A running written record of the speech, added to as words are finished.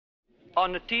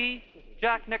On the tee,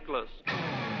 Jack Nicklaus.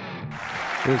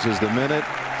 This is the minute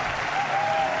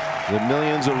that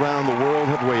millions around the world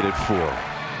have waited for.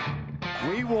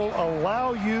 We will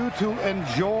allow you to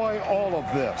enjoy all of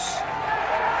this.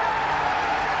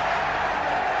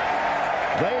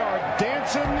 They are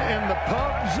dancing in the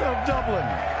pubs of Dublin.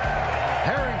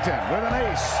 Harrington with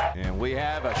an ace. And we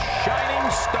have a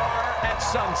shining star at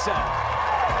sunset.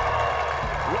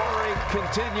 Rory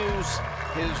continues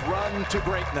his run to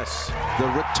greatness. The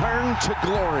return to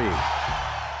glory.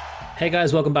 Hey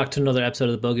guys, welcome back to another episode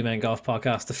of the Bogeyman Golf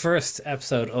Podcast, the first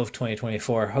episode of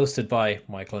 2024, hosted by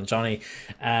Michael and Johnny.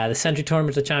 The Century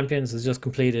Tournament of Champions has just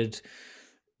completed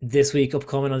this week.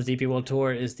 Upcoming on the DP World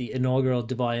Tour is the inaugural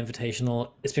Dubai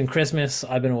Invitational. It's been Christmas.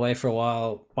 I've been away for a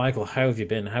while. Michael, how have you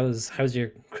been? How's your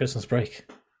Christmas break?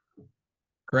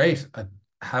 Great. I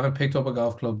haven't picked up a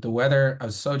golf club. The weather, I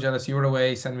was so jealous. You were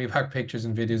away, sending me back pictures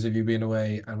and videos of you being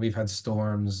away, and we've had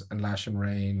storms and lashing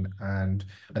rain. And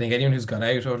I think anyone who's got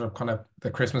out over kind of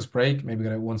the Christmas break, maybe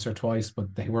got out once or twice,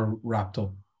 but they were wrapped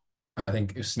up. I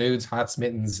think snoods, hats,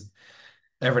 mittens,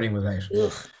 everything was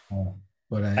out.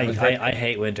 But I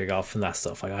hate winter golf and that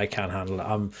stuff. Like, I can't handle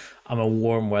it. I'm a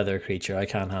warm weather creature. I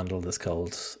can't handle this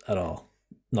cold at all.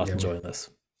 Not enjoying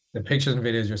this. The pictures and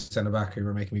videos you're sending back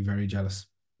were making me very jealous.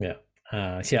 Yeah.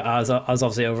 I was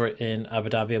obviously over in Abu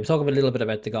Dhabi. We'll talk a little bit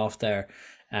about the golf there.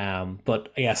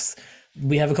 But I guess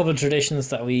we have a couple of traditions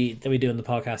that we do in the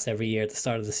podcast every year at the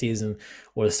start of the season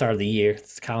or the start of the year,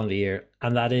 the calendar year,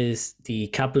 and that is the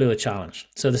Kapalua Challenge.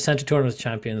 So the Century Tournament of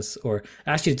Champions, or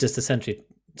actually just the Century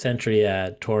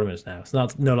tournament now. It's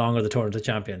no longer the Tournament of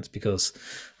Champions because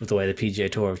of the way the PGA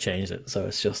Tour have changed it. So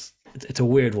it's a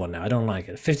weird one now. I don't like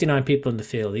it. 59 people in the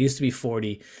field. It used to be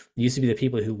 40. It used to be the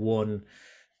people who won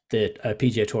the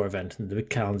PGA Tour event in the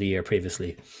calendar year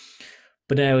previously.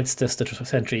 But now it's just the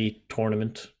Century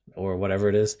Tournament or whatever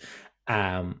it is.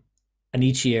 And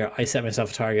each year I set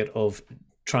myself a target of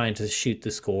trying to shoot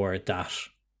the score that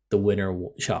the winner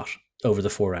shot over the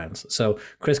 4 rounds. So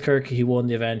Chris Kirk, he won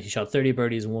the event. He shot 30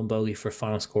 birdies and 1 bogey for a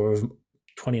final score of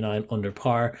 29 under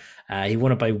par. He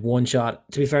won it by 1 shot.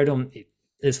 To be fair to him,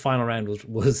 his final round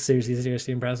was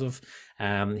seriously impressive.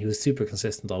 He was super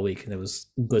consistent all week and it was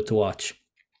good to watch.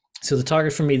 So the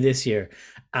target for me this year,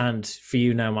 and for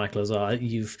you now, Michael, as well,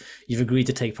 you've agreed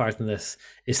to take part in this,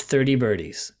 is 30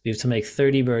 birdies. We have to make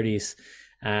 30 birdies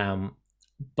and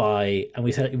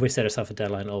we set ourselves a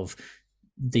deadline of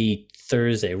the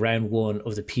Thursday, round 1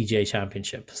 of the PGA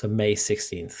Championship, so May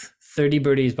 16th. 30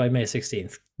 birdies by May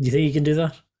 16th. Do you think you can do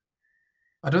that?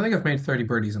 I don't think I've made 30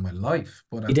 birdies in my life,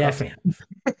 but you definitely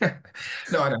have.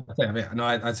 No, I don't think. No,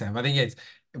 I'd say I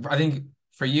think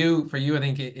for you, I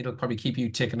think it'll probably keep you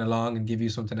ticking along and give you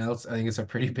something else. I think it's a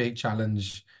pretty big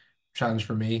challenge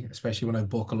for me, especially when I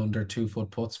buckle under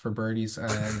 2-foot putts for birdies.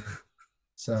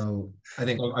 So I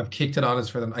think I've kicked it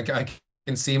honest for them. I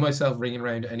can see myself ringing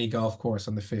around any golf course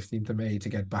on the 15th of May to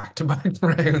get back-to-back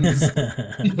rounds.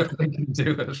 I can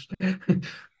do it.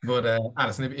 But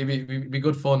Alison, it'd be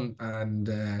good fun, and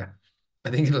I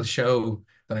think it'll show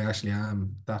that I actually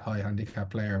am that high handicap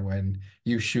player when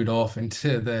you shoot off on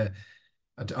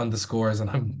the scores and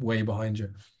I'm way behind you.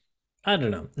 I don't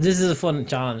know. This is a fun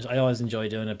challenge. I always enjoy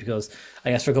doing it because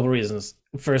I guess for a couple of reasons.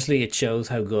 Firstly, it shows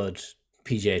how good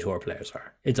PGA Tour players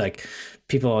are. It's like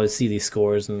people always see these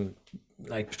scores and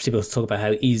like people talk about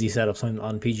how easy setups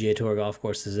on PGA Tour golf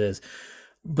courses is.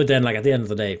 But then like at the end of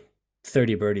the day,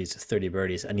 30 birdies is 30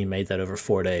 birdies and he made that over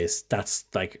 4 days. That's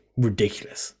like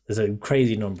ridiculous. There's a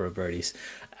crazy number of birdies.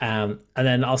 And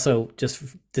then also just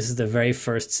this is the very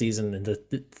first season this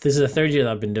is the 3rd year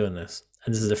that I've been doing this,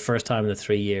 and this is the first time in the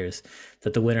 3 years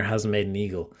that the winner hasn't made an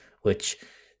eagle, which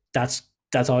that's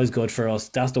always good for us.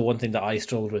 That's the one thing that I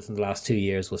struggled with in the last 2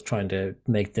 years, was trying to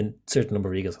make the certain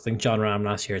number of eagles. I think John Rahm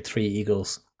last year had 3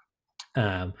 eagles.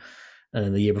 And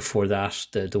then the year before that,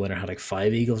 the winner had like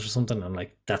 5 eagles or something. And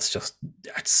like, it's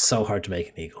so hard to make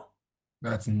an eagle.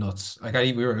 That's nuts. Like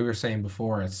we were saying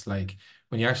before, it's like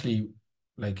when you actually,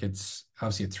 like, it's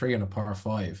obviously a 3 on a par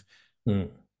 5.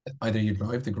 Either you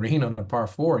drive the green on a par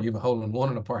 4, you have a hole in 1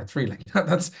 on a par 3. Like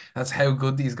that's how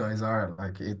good these guys are.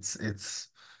 Like it's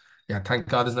yeah. Thank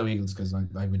God there's no eagles, because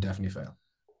I would definitely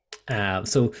fail.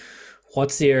 So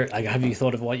what's your, like, have you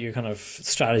thought of what your kind of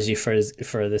strategy for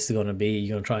this is going to be?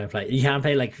 You're going to try and play, you can't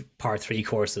play like par 3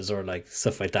 courses or like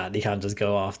stuff like that. You can't just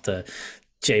go off to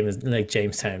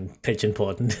Jamestown pitch and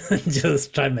putt and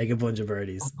just try and make a bunch of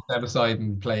birdies. Step aside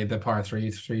and play the par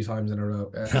 3 times in a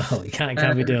row. No, you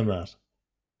can't be doing that.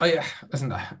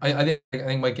 Listen, I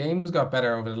think my game's got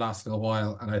better over the last little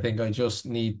while, and I think I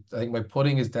think my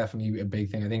putting is definitely a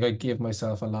big thing. I think I give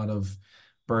myself a lot of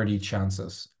birdie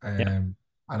chances.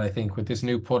 And I think with this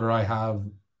new putter I have,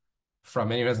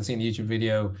 from anyone who hasn't seen the YouTube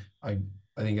video, I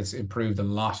think it's improved a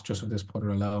lot just with this putter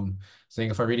alone. So I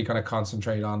think if I really kind of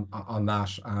concentrate on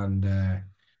that, and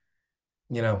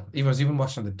even I was even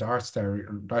watching the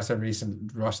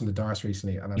watching the darts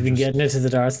recently, and I'm You've been just getting into the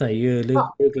darts now. You a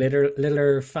Luke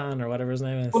Littler fan or whatever his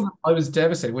name is. I was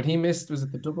devastated when he missed. Was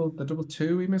it the double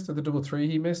two he missed, or the double three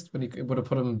he missed, when he would have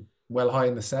put him well high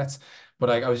in the sets? But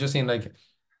I was just saying, like,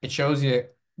 it shows you,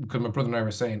 because my brother and I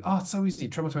were saying, oh, it's so easy,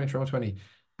 triple 20, triple 20.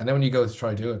 And then when you go to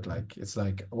try to do it, like, it's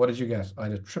like, what did you get? I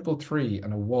had a triple three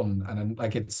and a one, and then,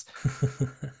 like, it's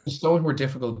so much more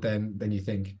difficult than you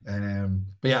think.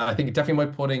 But yeah, I think definitely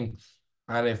my putting,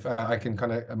 and if I can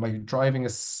kind of, my driving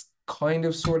is kind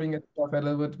of sorting it out a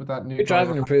little bit with that new Your driver.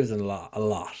 driving improves a lot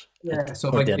Yeah, so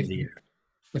toward the end of the year.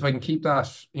 if I can keep that,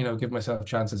 give myself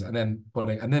chances, and then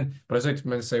putting, and then, but I was like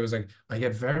meant to say was like, I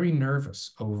get very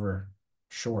nervous over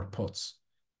short puts,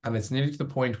 and it's nearly to the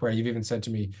point where you've even said to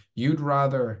me, you'd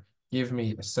rather give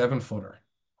me a 7 footer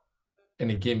in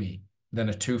a gimme than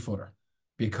a 2 footer,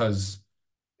 because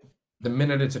the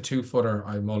minute it's a 2 footer,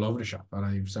 I'm all over the shop, and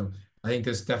I think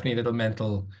there's definitely a little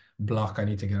mental block I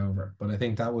need to get over, but I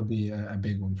think that would be a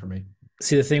big one for me.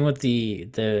 See, the thing with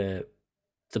the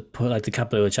put like the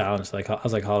Kapalua challenge, like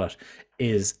as I call it,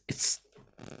 is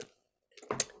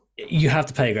you have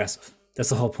to play aggressive. That's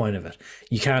the whole point of it.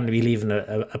 You can't be leaving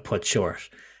a putt short,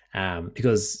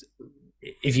 because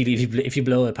if you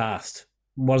blow it past,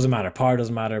 what does it matter? Par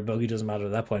doesn't matter, bogey doesn't matter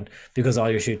at that point, because all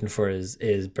you're shooting for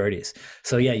is birdies.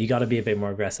 So yeah, you got to be a bit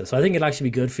more aggressive. So I think it'd actually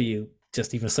be good for you,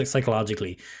 just even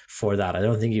psychologically, for that. I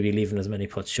don't think you'd be leaving as many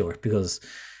putts short, because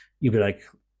you'd be like,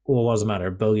 well, what does it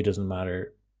matter? Bogey doesn't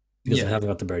matter, because I Yeah. haven't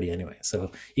got the birdie anyway.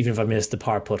 So even if I miss the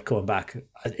par putt going back,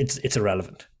 it's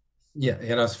irrelevant. Yeah,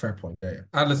 that's a fair point. Yeah.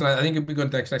 And listen, I think it'd be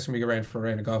good next time we go around for a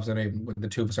round of golf, then when the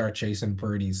two of us are chasing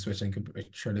birdies, which I think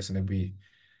sure, listen, it'd be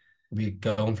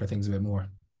going for things a bit more.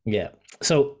 Yeah.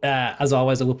 So as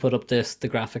always, I will put up the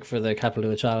graphic for the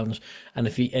Kapalua challenge, and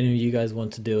if any of you guys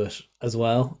want to do it as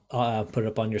well, put it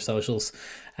up on your socials.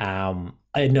 I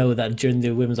know that during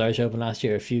the Women's Irish Open last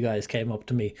year, a few guys came up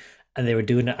to me and they were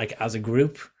doing it like as a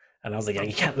group, and I was like, "Yeah,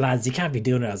 you can't, lads, you can't be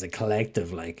doing it as a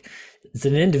collective. Like, it's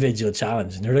an individual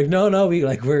challenge." And they're like, "No, no, we're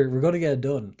going to get it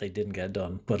done." They didn't get it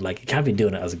done, but like, you can't be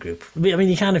doing it as a group. I mean,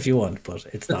 you can if you want, but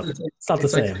it's not the It's like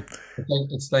same.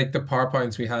 it's like the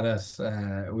PowerPoints we had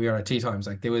at we are at tea times.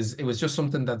 Like, it was just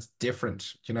something that's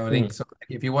different. I think Mm. so. Like,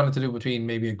 if you wanted to do between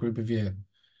maybe a group of you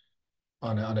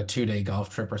on a 2 day golf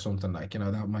trip or something, like,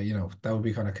 that might, that would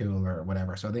be kind of cool or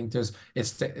whatever. So I think it's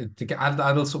to add a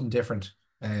little something different.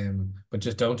 But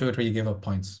just don't do it where you give up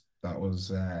points. That was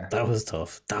That was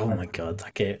tough. Oh my God,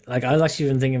 that game. Like, I was actually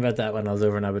even thinking about that when I was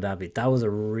over in Abu Dhabi. That was a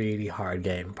really hard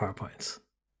game, power points.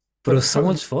 But it was but so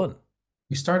much fun.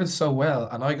 we started so well,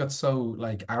 and I got so,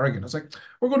 like, arrogant. I was like,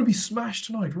 "We're going to be smashed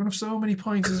tonight. We're going to have so many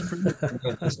points. This is brilliant." And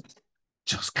then it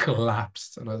just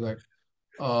collapsed, and I was like,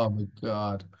 "Oh my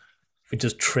God." We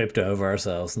just tripped over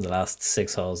ourselves in the last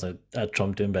 6 holes at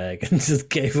Trump Doonbeg and just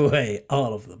gave away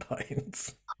all of the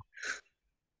points.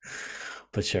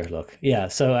 But sure, look, yeah.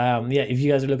 So yeah, if you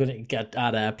guys are looking to get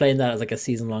at playing that as like a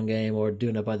season long game, or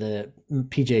doing it by the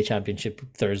PGA Championship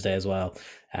Thursday as well,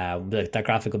 that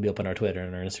graphic will be up on our Twitter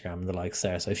and our Instagram and the likes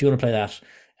there. So if you want to play that,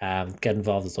 get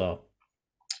involved as well.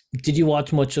 Did you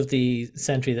watch much of the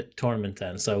Century tournament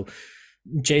then? So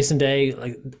Jason Day,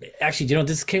 like, actually,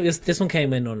 this one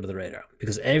came in under the radar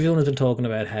because everyone has been talking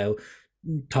about how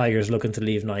Tiger's looking to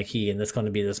leave Nike and it's going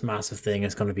to be this massive thing.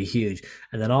 It's going to be huge,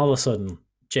 and then all of a sudden,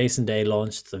 Jason Day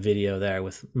launched the video there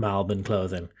with Malbon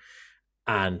clothing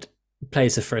and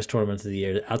plays the first tournament of the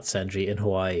year at Century in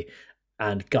Hawaii,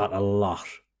 and got a lot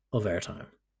of airtime.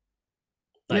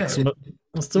 Like, Yeah,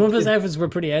 some of his outfits were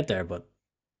pretty out there, but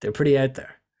they're pretty out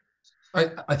there.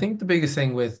 I think the biggest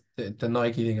thing with the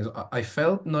Nike thing is I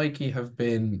felt Nike have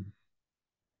been,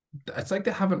 it's like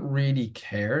they haven't really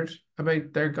cared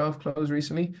about their golf clothes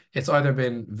recently. It's either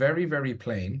been very, very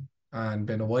plain and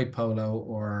been a white polo,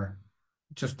 or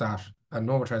just that and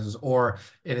normal trousers, or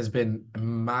it has been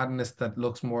madness that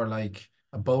looks more like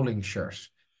a bowling shirt,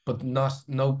 but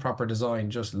no proper design,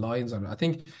 just lines on it. I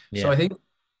think so. Yeah.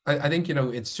 I think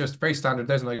it's just very standard.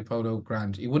 There's a Nike polo,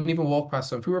 grand. You wouldn't even walk past.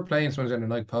 So if we were playing someone who's in a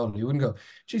Nike polo, you wouldn't go,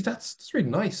 "Geez, that's really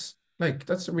nice. Like,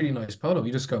 that's a really nice polo."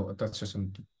 You just go, "That's just a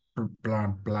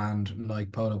bland Nike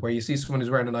polo." Where you see someone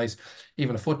who's wearing a nice,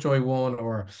 even a FootJoy one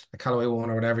or a Callaway one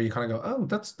or whatever, you kind of go, "Oh,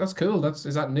 that's cool.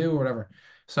 Is that new or whatever?"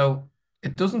 So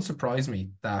it doesn't surprise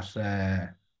me that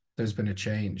there's been a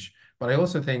change. But I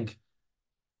also think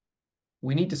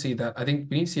we need to see that. I think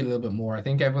we need to see a little bit more. I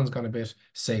think everyone's gone a bit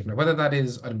safe now. Whether that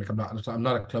is, I don't think I'm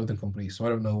not a clothing company, so I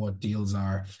don't know what deals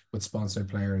are with sponsored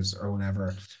players or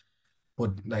whatever.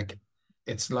 But like,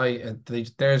 it's like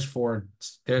there's four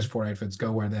outfits,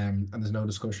 go wear them, and there's no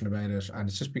discussion about it, and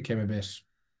it's just became a bit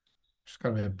just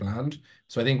kind of a bit bland.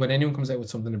 So I think when anyone comes out with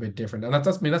something a bit different, and that's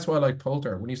I mean that's why I like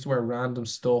Poulter. When he used to wear random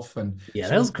stuff and Yeah, that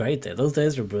some was of great there. Those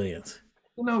days were brilliant.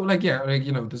 like yeah, like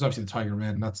there's obviously the Tiger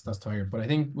Red, and that's Tiger. But I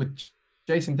think with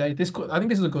Jason Day, I think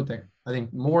this is a good thing. I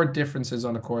think more differences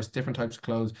on the course, different types of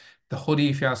clothes. The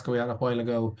hoodie fiasco we had a while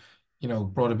ago,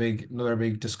 brought another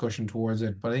big discussion towards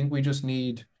it. But I think we just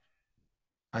need.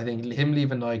 I think him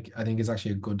leaving Nike, I think is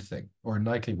actually a good thing, or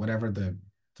Nike, whatever the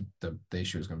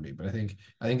issue is going to be. But I think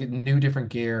new different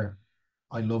gear.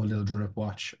 I love a little drip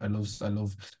watch. I love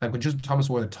like when just Thomas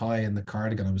wore the tie and the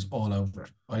cardigan, I was all over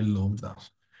it. I loved that.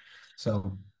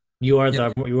 So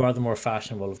yeah, You are the more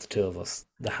fashionable of the two of us.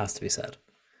 That has to be said.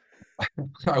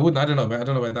 I wouldn't. I don't know about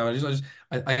that.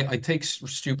 I take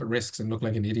stupid risks and look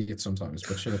like an idiot sometimes.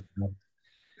 But sure,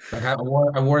 like I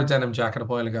wore a denim jacket a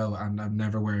while ago, and I'm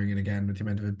never wearing it again with the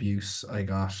amount of abuse I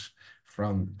got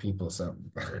from people. So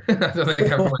I don't think I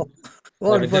have a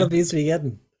What abuse are you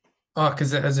getting? oh,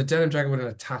 because it has a denim jacket with an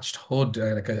attached hood,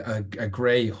 like a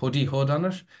grey hoodie hood on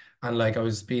it. And like I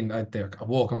was being out there,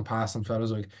 walking past some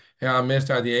fellas like, yeah,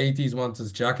 Mister, the 80s wants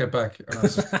his jacket back. And I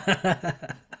was just,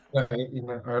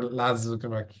 our lads looking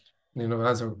back,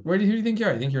 lads are, who do you think you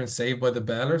are? You think you're in Saved by the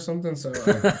Bell or something? So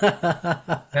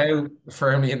I'm now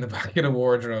firmly in the back of the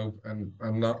wardrobe, and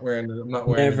I'm not wearing it.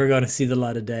 Never gonna see the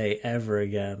light of day ever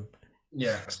again.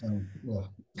 Yeah, so well,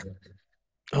 yeah.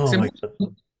 Oh See, my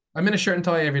God. I'm in a shirt and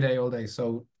tie every day, all day.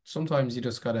 So sometimes you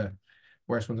just gotta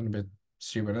wear something a bit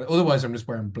stupid. Otherwise, I'm just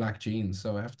wearing black jeans.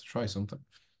 So I have to try something.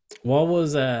 What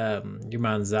was your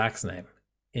man Zach's name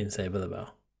in Saved by the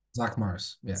Bell? Zach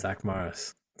Morris. Yeah. Zach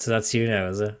Morris. So that's you now,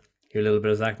 is it? You're a little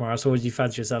bit of Zach Morris. Or would you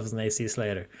fancy yourself as an AC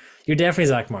Slater? You're definitely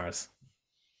Zach Morris.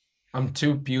 I'm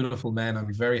two beautiful men.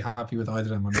 I'm very happy with either of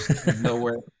them. I'm just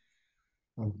nowhere.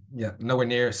 Yeah, nowhere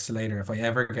near Slater. If I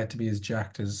ever get to be as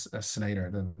jacked as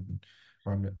Slater, then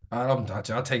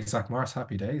I'll take Zach Morris.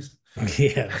 Happy days.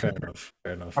 Yeah, fair enough.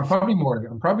 Fair enough. I'm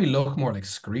probably look more like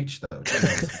Screech though, to be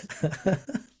honest.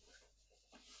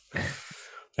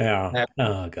 Yeah. Uh,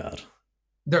 Oh God.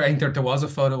 there was a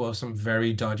photo of some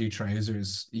very dodgy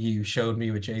trousers you showed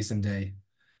me with Jason Day.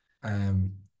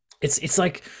 Um, It's it's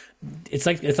like it's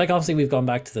like obviously we've gone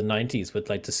back to the 90s with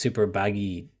like the super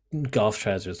baggy golf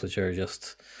trousers, which are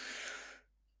just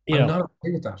you I'm know not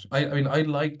okay with that. I mean I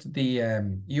liked the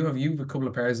you have a couple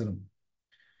of pairs of them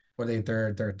where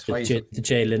they're tight. The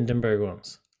Jay Lindenberg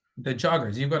ones. The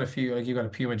joggers, you've got a few, like you got a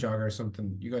Puma jogger or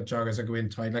something. You got joggers that go in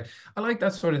tight. Like I like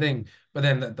that sort of thing. But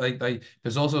then like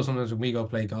there's also sometimes when we go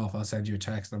play golf, I'll send you a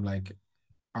text and I'm like,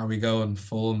 are we going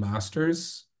full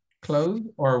Masters clothes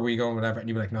or are we going whatever? And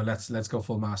you'd be like, no, let's go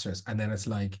full Masters. And then it's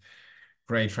like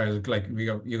grey trousers, like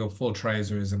you go full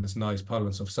trousers and it's nice polo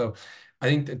and stuff. So I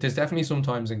think that there's definitely some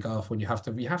times in golf when you have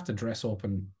to dress up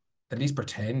and at least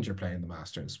pretend you're playing the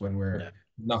Masters when we're Yeah.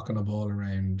 knocking a ball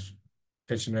around,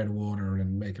 pitching out of water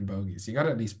and making bogeys. You got to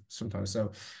at least sometimes.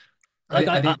 So Like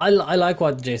I think I like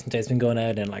what Jason Tate's been going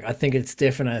out in. Like I think it's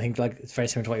different. I think like it's very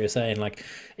similar to what you're saying. Like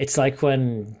it's like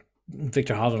when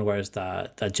Victor Holland wears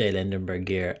that Jay Lindenberg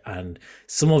gear, and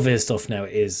some of his stuff now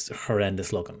is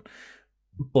horrendous looking.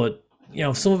 But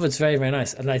some of it's very, very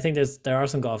nice. And I think there are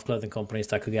some golf clothing companies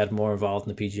that could get more involved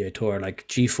in the PGA Tour. Like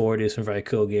G4 do some very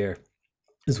cool gear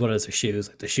as well as their shoes.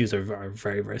 Like the shoes are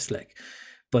very, very slick.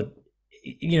 But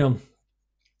you know,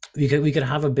 we could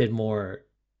have a bit more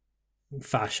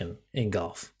fashion in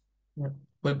golf. yeah.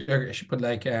 But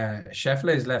like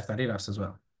Scheffler has left Adidas as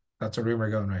well. That's a rumor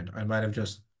going around. I might have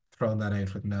just thrown that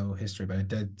out with no history, but I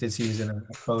did see he was in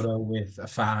a photo with a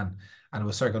fan, and it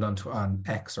was circled on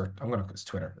X, or I'm gonna it's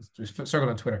Twitter. It was circled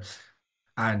on Twitter,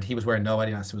 and he was wearing no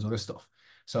Adidas. It was other stuff.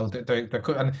 So there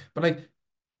could, but like,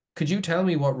 could you tell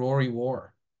me what Rory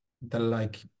wore,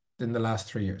 like in the last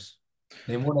 3 years?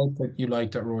 Name one outfit you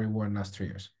liked that Rory wore in the last 3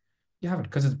 years. You haven't,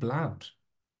 because it's bland.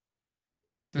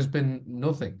 There's been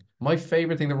nothing. My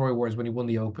favorite thing that Roy wore is when he won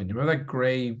the Open. You remember that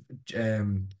grey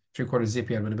three-quarter zip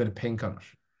he had with a bit of pink on it?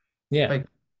 Yeah. Like,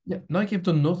 yeah, Nike have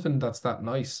done nothing that's that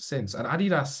nice since. And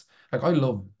Adidas, like I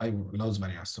loads of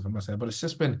Adidas stuff, I must say, but it's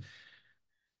just a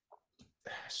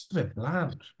bit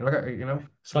bland. It's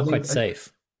So I not quite think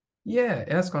safe. yeah,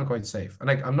 it has gone quite safe. And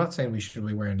like I'm not saying we should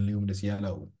be wearing luminous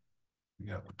yellow,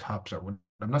 tops or what.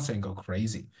 I'm not saying go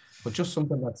crazy, but just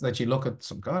something that you look at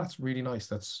some, God, that's really nice.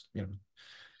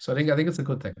 So I think it's a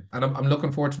good thing, and I'm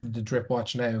looking forward to the drip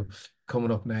watch now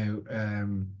coming up now.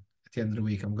 at the end of the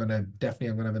week. I'm gonna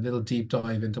have a little deep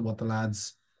dive into what the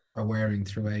lads are wearing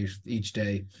throughout each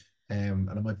day. And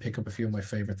I might pick up a few of my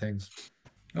favorite things.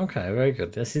 Okay, very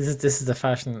good. This is the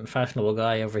fashionable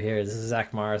guy over here. This is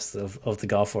Zach Morris of the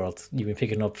golf world. You've been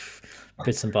picking up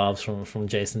bits and bobs from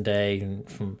Jason Day and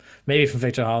from maybe from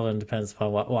Victor Holland, depends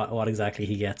upon what exactly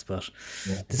he gets. But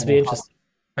Yeah. this will be interesting.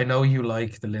 I know you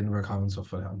like the Lindbergh Holland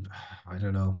stuff, but I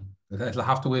don't know. It'll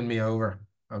have to win me over.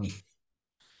 Do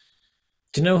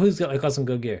you know got some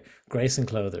good gear? Grayson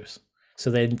Clothers. So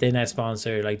they now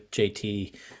sponsor like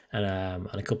JT and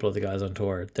a couple of the guys on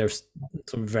tour. There's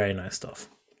some very nice stuff.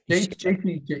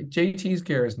 JT's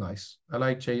gear is nice. I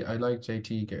like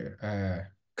JT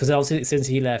gear. Because obviously since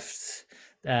he left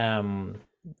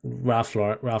Ralph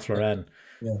Lauren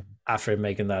Yeah. after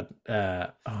making that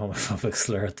homophobic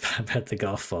slur about the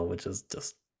golf ball, which is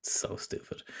just so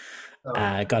stupid.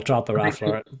 Got dropped by Ralph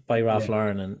Yeah.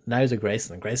 Lauren, and now he's a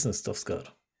Grayson, and Grayson's stuff's good.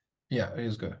 Yeah, it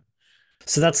is good.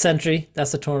 So that's Century.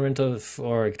 That's the tournament of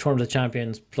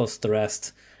champions plus the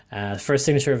rest. First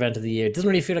signature event of the year. It doesn't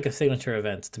really feel like a signature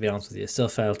event, to be honest with you.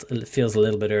 It feels a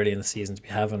little bit early in the season to be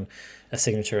having a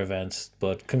signature event.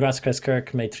 But congrats to Chris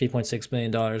Kirk, made $3.6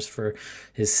 million for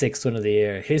his sixth win of the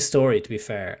year. His story, to be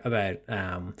fair, about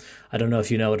I don't know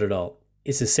if you know it at all.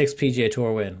 It's his sixth PGA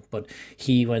Tour win, but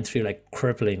he went through like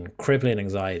crippling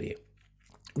anxiety,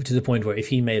 to the point where if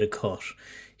he made a cut,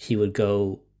 he would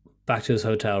go back to his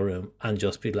hotel room and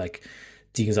just be like,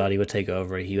 the anxiety would take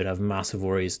over. He would have massive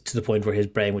worries to the point where his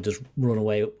brain would just run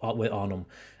away on him.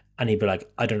 And he'd be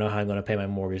like, I don't know how I'm going to pay my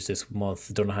mortgage this month.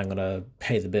 I don't know how I'm going to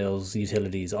pay the bills,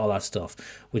 utilities, all that stuff,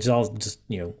 which is all just,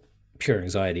 pure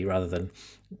anxiety rather than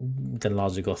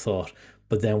logical thought.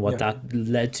 But then what that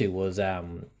led to was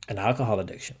an alcohol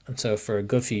addiction. And so for a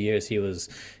good few years, he was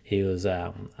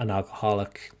an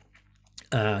alcoholic.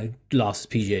 Lost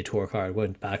his PGA Tour card,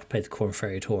 went back, played the Corn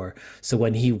Ferry Tour. So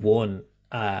when he won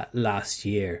last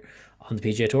year on the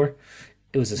PGA Tour,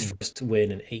 it was his first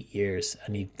win in 8 years,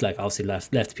 and he obviously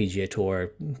left the PGA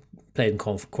Tour, played in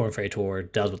Corn Ferry Tour,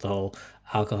 dealt with the whole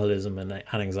alcoholism and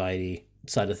anxiety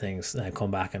side of things, and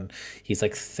come back, and he's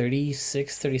like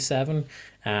 36, 37.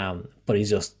 But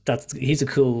he's a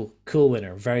cool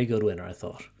winner, very good winner, I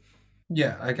thought.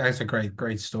 Yeah, like it's a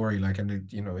great story. Like, and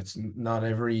it's not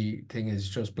everything is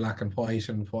just black and white,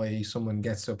 and why someone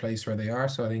gets to a place where they are.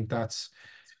 So I think it's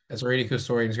a really cool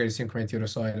story, and it's great to see him come out the other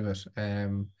side of it.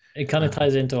 It kind of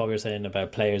ties into what we were saying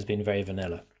about players being very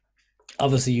vanilla.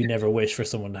 Obviously, you never wish for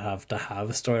someone to have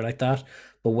a story like that,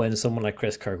 but when someone like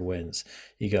Chris Kirk wins,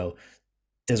 you go,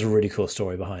 there's a really cool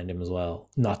story behind him as well,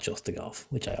 not just the golf,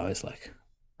 which I always like.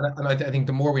 And I think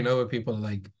the more we know about people,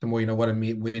 like the more you know what a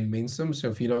win means to them. So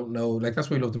if you don't know, like that's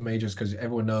why we love the majors, because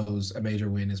everyone knows a major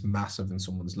win is massive in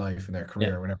someone's life and their career,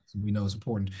 Yeah. or whatever. So we know it's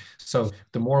important. So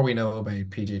the more we know about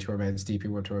PGA Tour events, DP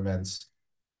World Tour events,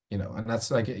 and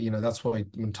that's like, that's why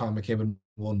when Tom McKibben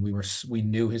won, we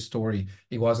knew his story.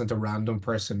 He wasn't a random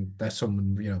person that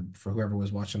someone, for whoever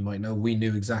was watching might know. We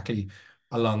knew exactly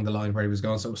along the line where he was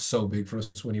going. So it was so big for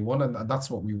us when he won, and that's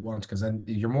what we want, because then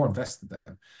you're more invested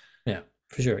then. Yeah,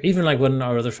 for sure. Even like when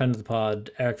our other friend of the pod,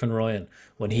 Eric Van Rooyen,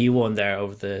 when he won there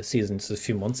over the season just a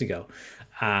few months ago,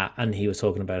 and he was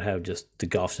talking about how just the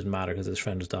golf didn't matter because his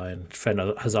friend was dying. His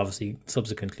friend has obviously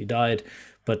subsequently died,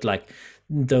 but like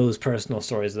those personal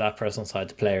stories, that personal side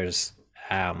to players,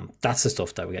 that's the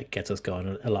stuff that gets us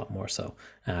going a lot more so.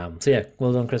 So yeah,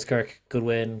 well done, Chris Kirk. Good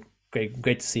win. Great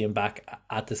to see him back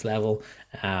at this level.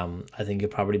 I think he'll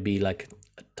probably be like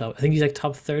I think he's like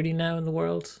top 30 now in the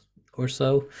world or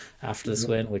so after this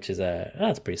win, which is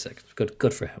that's pretty sick.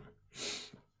 Good for him.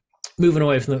 Moving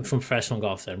away from professional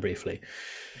golf then briefly.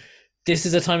 This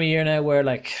is a time of year now where,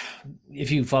 like,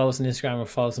 if you follow us on Instagram or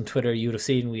follow us on Twitter, you would have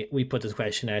seen we put this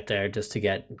question out there just to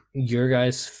get your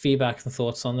guys' feedback and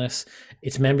thoughts on this.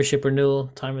 It's membership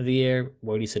renewal time of the year,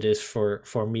 or at least it is for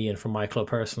me and for my club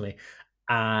personally.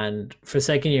 And for the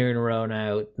second year in a row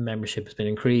now, membership has been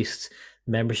increased.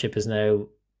 Membership is now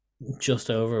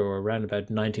just over or around about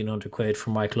 1,900 quid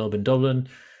for my club in Dublin.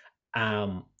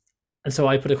 And so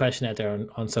I put a question out there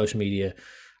on social media.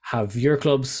 Have your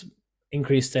clubs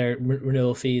increased their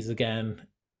renewal fees again?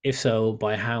 If so,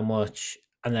 by how much?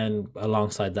 And then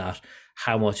alongside that,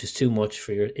 how much is too much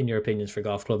in your opinions for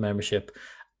golf club membership?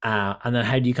 And then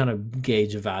how do you kind of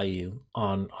gauge value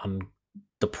on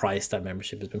the price that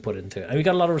membership has been put into? And we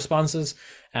got a lot of responses.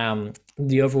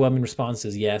 The overwhelming response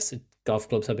is yes, golf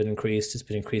clubs have been increased. It's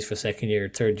been increased for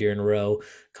third year in a row,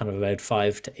 kind of about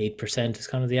 5 to 8% is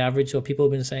kind of the average. So people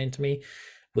have been saying to me,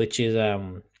 which is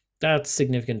that's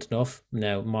significant enough.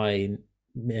 Now my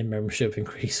membership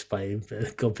increased by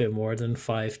a good bit more than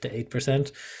 5 to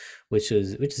 8%, which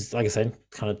is like I said,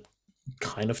 kind of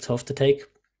kind of tough to take.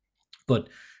 But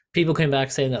people came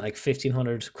back saying that like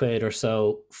 1,500 quid or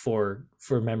so for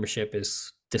membership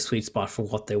is the sweet spot for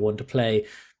what they want to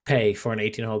pay for an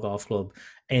 18-hole golf club.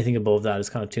 Anything above that is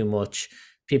kind of too much.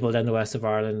 People down the west of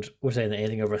Ireland were saying that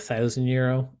anything over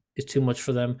 €1,000 is too much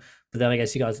for them. But then I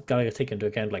guess you got to take into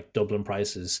account like Dublin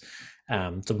prices.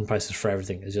 Dublin prices for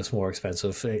everything is just more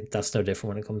expensive. That's no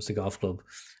different when it comes to golf club.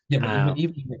 Yeah, but Uh,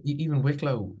 even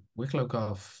Wicklow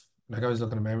golf. Like I was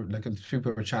looking at like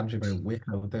people were chatting to me about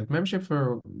Wicklow. The membership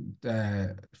for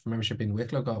membership in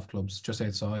Wicklow golf clubs just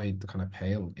outside the kind of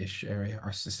Pale-ish area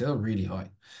are still really high.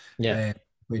 yeah, Uh,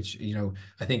 which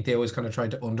I think they always kind of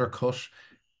tried to undercut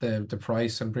the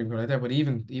price and bring people like that. But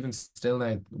even still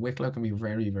now, Wicklow can be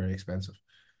very, very expensive.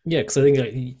 yeah, because I think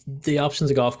like, the options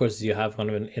of golf courses you have kind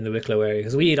of in the Wicklow area,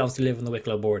 because we obviously live on the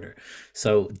Wicklow border,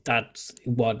 so that's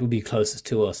what would be closest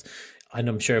to us. And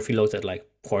I'm sure if we looked at like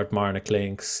Portmarnock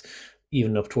links,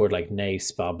 even up toward like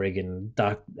Naas, Balbriggan,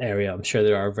 that area, I'm sure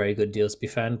there are very good deals to be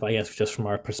found. But yes, just from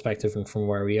our perspective and from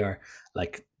where we are,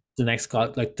 like the next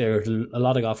golf, like there's a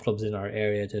lot of golf clubs in our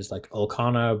area. There's like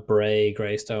O'Connor, Bray,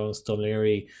 Greystones,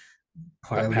 Dunleary,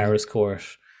 Belvedere. Paris Court,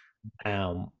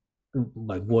 um,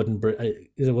 like Wooden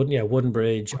is it Wooden? Yeah, Wooden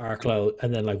Bridge, Arklow,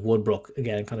 and then like Woodbrook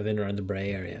again, kind of in around the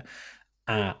Bray area.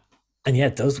 Uh, and yeah,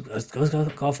 those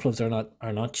golf clubs are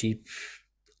not cheap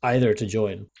either to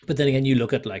join. But then again, you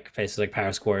look at like places like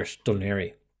Paris Court,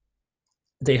 Dunleary,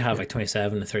 they have Yeah. like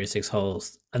 27 to 36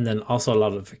 holes, and then also a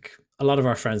lot of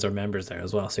our friends are members there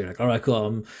as well. So you're like, all right,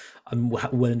 cool. I'm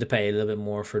willing to pay a little bit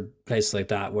more for places like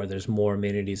that where there's more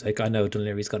amenities. Like I know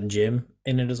Dunleary's got a gym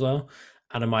in it as well,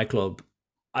 and in my club,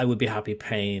 I would be happy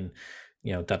paying,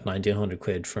 that 1,900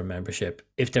 quid for a membership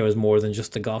if there was more than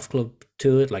just a golf club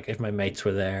to it. Like if my mates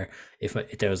were there, if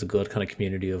there was a good kind of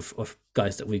community of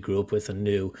guys that we grew up with and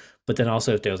knew, but then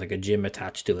also if there was like a gym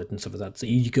attached to it and stuff like that. So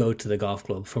you go to the golf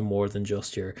club for more than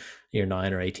just your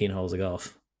 9 or 18 holes of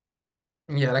golf.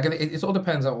 Yeah, like it all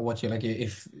depends on what you like.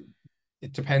 If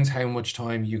it depends how much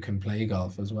time you can play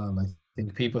golf as well. I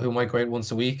think people who might go out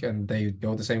once a week and they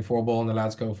go the same four ball and the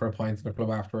lads go for a pint in the club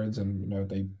afterwards and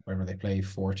they whatever they play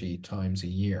 40 times a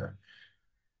year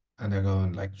and they're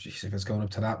going like, geez, if it's going up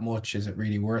to that much, is it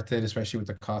really worth it? Especially with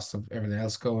the cost of everything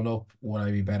else going up, would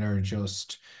I be better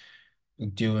just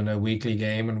doing a weekly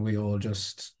game and we all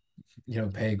just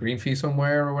pay a green fee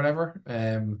somewhere or whatever?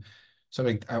 So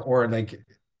like or like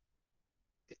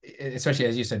especially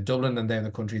as you said, Dublin and down the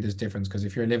country, there's difference because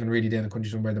if you're living really down the country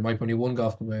somewhere, there might be only one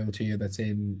golf club available to you that's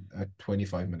in a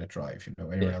 25-minute drive.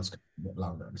 Anywhere Yeah. else could be a bit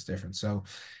longer and it's different. So,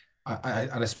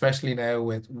 and especially now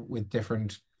with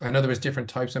different, I know there is different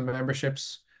types of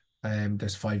memberships.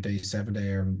 There's 5 day, 7 day,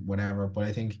 or whatever. But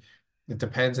I think it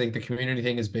depends. Like the community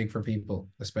thing is big for people,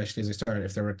 especially as they start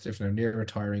if they're near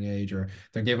retiring age or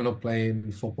they're giving up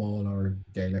playing football or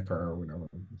Gaelic or whatever,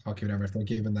 hockey, whatever. If they're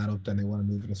giving that up, then they want to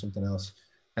move into something else.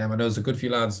 I know there's a good few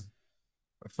lads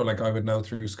for like I would know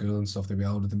through school and stuff. They'd be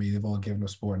older than me. They've all given up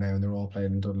sport now, and they're all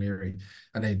playing in Dunleary,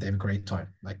 and they have a great time.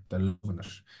 Like they're loving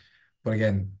it. But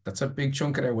again, that's a big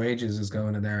chunk of their wages is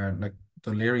going in there. And like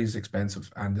Dunleary is expensive,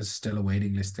 and there's still a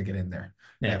waiting list to get in there.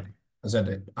 Yeah. Now, as I said,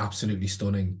 an absolutely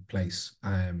stunning place,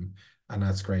 and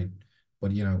that's great.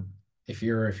 But if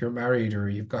you're married or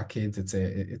you've got kids, it's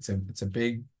a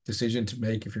big decision to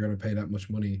make if you're going to pay that much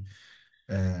money,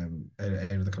 out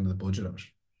of the kind of the budget of it.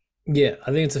 Yeah,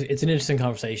 I think it's an interesting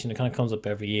conversation. It kind of comes up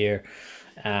every year.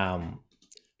 Um,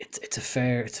 it's a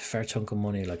fair chunk of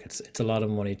money. Like it's a lot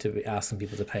of money to be asking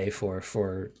people to pay for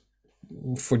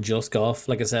just golf.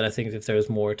 Like I said, I think if there's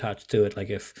more attached to it,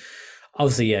 like if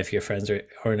obviously, yeah, if your friends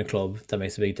are in a club, that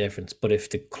makes a big difference. But if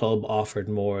the club offered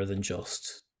more than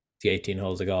just the 18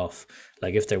 holes of golf,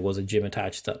 like if there was a gym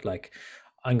attached that like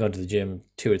I'm going to the gym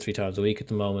 2 or 3 times a week at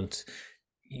the moment,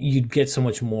 you'd get so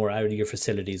much more out of your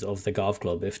facilities of the golf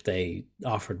club if they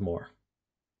offered more.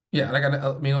 Yeah, like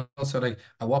I mean, also like,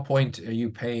 at what point are you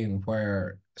paying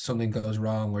where something goes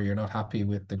wrong or you're not happy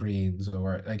with the greens,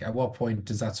 or like at what point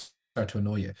does that start to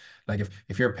annoy you? Like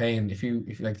if you're paying if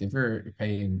you're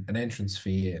paying an entrance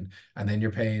fee and then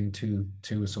you're paying two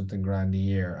something grand a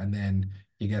year and then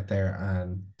you get there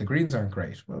and the greens aren't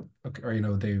great, well, okay,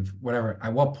 or they've whatever.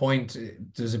 At what point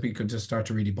does it could just start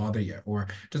to really bother you, or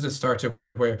does it start to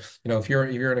where if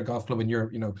you're in a golf club and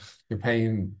you're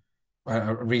paying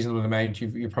a reasonable amount,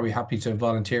 you're probably happy to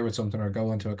volunteer with something or go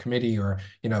onto a committee or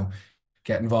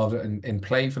get involved in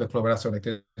play for the club or that sort of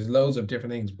like there's loads of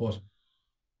different things, but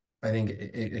I think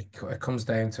it comes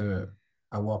down to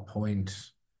at what point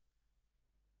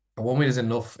at one point is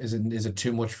enough, is it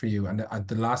too much for you, and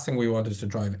the last thing we want is to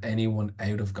drive anyone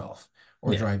out of golf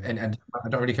or Yeah. drive and I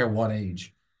don't really care what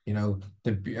age,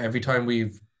 every time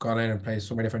we've gone in and played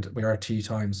so many different we are tea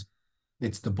times.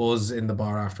 It's the buzz in the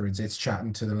bar afterwards. It's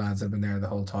chatting to the lads that have been there the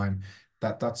whole time.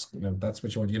 That's that's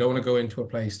what you want. You don't want to go into a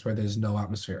place where there's no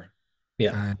atmosphere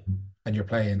Yeah. and you're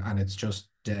playing and it's just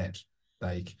dead.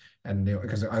 Like and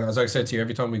because as I said to you,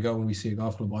 every time we go and we see a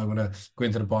golf club, I want to go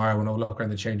into the bar. I want to look around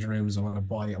the changing rooms. I want to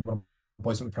buy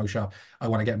something pro shop. I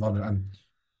want to get involved in it. And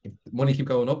if money keep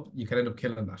going up, you can end up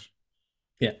killing that.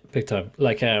 Yeah, big time.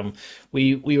 Like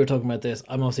we were talking about this.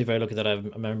 I'm also very lucky that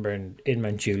I'm a member in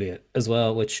Mount Juliet as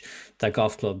well, which that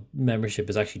golf club membership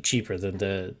is actually cheaper than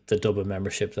the Dublin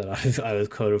membership that I was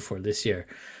quoted for this year.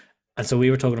 And so we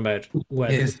were talking about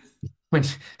whether Is when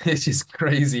it's just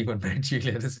crazy when Mount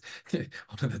Juliet is one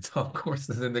of the top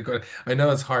courses in the country. I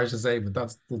know it's harsh to say, but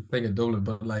that's the thing in Dublin.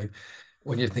 But like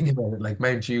when you're thinking about it, like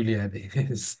Mount Juliet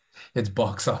is it's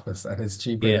box office and it's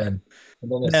cheaper yeah. than a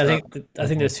Yeah, stand. I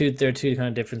think there are two kind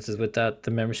of differences with that.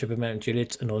 The membership of Mount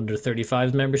Juliet's an under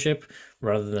 35 membership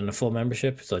rather than a full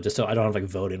membership. So I don't have like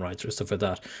voting rights or stuff like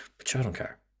that. But sure, I don't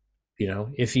care. You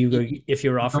know, if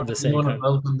you're offered the You same want to kind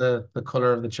of, vote on the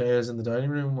color of the chairs in the dining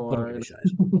room, wouldn't give or a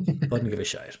shit. Wouldn't give a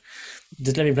shit.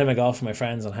 Just let me play my golf with my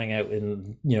friends and hang out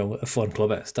in, a fun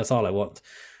clubhouse. That's all I want.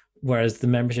 Whereas the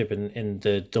membership in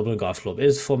the Dublin Golf Club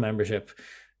is full membership.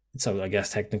 So I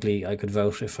guess technically I could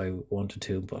vote if I wanted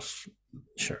to, but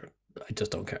sure, I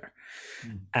just don't care.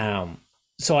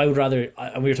 So I would rather,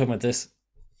 and we were talking about this,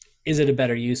 is it a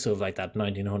better use of like that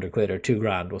 1900 quid or 2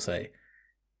 grand, we'll say,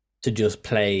 to just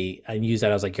play and use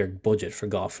that as like your budget for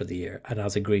golf for the year and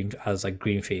as like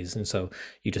green fees? And so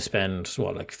you just spend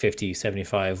what, like 50,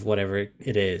 75, whatever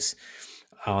it is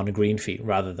on a green fee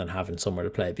rather than having somewhere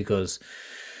to play, because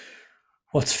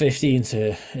what's 50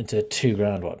 into 2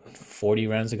 grand, what, 40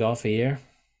 rounds of golf a year?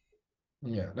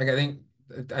 yeah, like I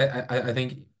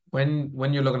think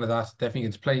when you're looking at that, definitely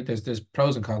it's play. There's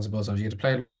pros and cons of both sides. You get to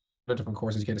play the different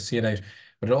courses, you get to see it out,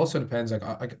 but it also depends. Like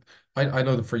I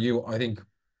know that for you, I think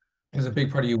there's a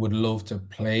big part of you would love to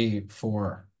play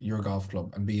for your golf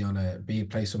club and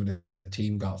play some of the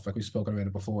team golf. Like we've spoken about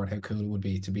it before and how cool it would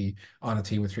be to be on a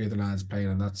team with three other lads playing,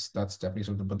 and that's definitely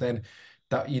something. But then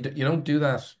that you don't do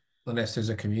that unless there's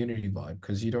a community vibe,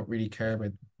 because you don't really care about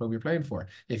the club you're playing for.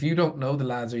 If you don't know the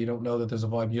lads or you don't know that there's a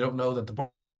vibe, you don't know that the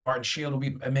Barton Shield will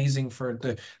be amazing for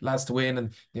the lads to win,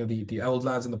 and the old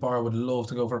lads in the bar would love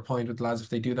to go for a pint with the lads if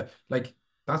they do that. Like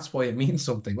that's why it means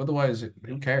something. Otherwise,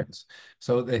 who cares?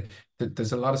 So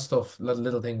there's a lot of stuff, a lot of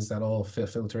little things that all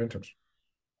filter into it.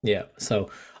 Yeah,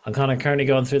 so I'm kind of currently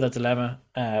going through that dilemma,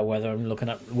 whether I'm looking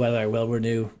at whether I will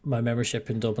renew my membership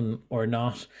in Dublin or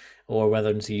not, or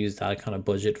whether to use that kind of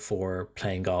budget for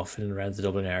playing golf in and around the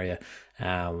Dublin area.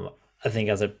 I think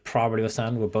as it probably will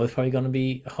stand, we're both probably going to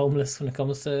be homeless when it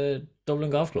comes to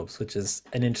Dublin golf clubs, which is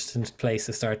an interesting place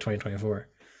to start 2024.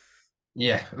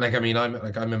 Yeah, like I mean, I'm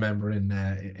a member in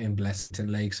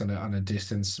Blessington Lakes on a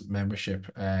distance membership.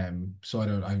 So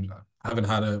I haven't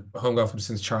had a home golf club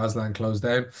since Charlesland closed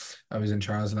down. I was in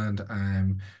Charlesland.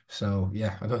 So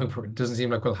yeah, I don't think it doesn't seem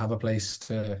like we'll have a place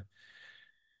to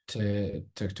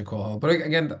call home. But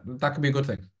again, that could be a good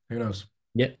thing. Who knows?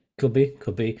 Yeah, could be,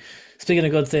 could be. Speaking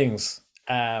of good things,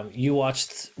 you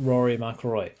watched Rory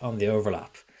McIlroy on the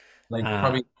overlap. Like Uh,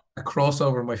 probably a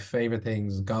crossover of my favorite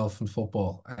things, golf and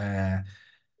football.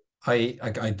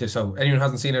 I did so. Anyone who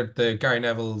hasn't seen it, the Gary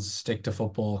Neville's Stick to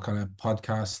Football kind of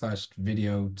podcast slash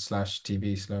video slash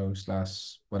TV slow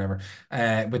slash whatever.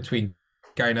 Between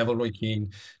Gary Neville, Roy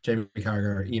Keane, Jamie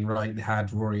Carragher, Ian Wright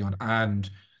had Rory on, and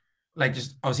like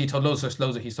just obviously he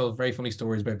told he told very funny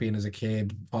stories about being as a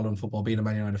kid, following football, being a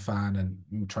Man United fan,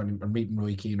 and trying to meeting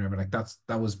Roy Keane or whatever. Like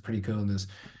that was pretty cool. And the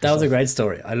that was a stuff. great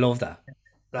story. I love that.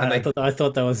 And like I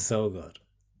thought that was so good.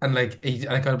 And like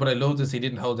but I loved this. He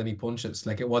didn't hold any punches.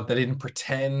 Like they didn't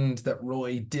pretend that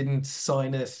Roy didn't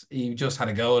sign it. He just had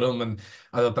a go at him, and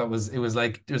I thought it was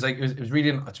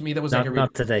really to me that was like a real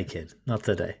Not today, kid. Not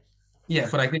today. yeah.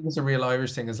 But I think it's a real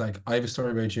Irish thing. Is like I have a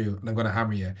story about you, and I'm going to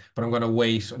hammer you, but I'm going to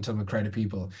wait until I'm a crowd of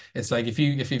people. It's like if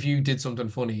you did something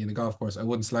funny in the golf course, I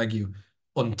wouldn't slag you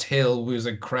until we was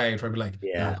a crowd where I'd be like,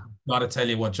 Yeah. no, gotta tell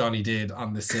you what Johnny did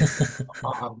on the sixth.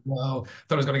 Oh no,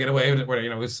 thought I was going to get away with it. Where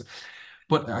it was.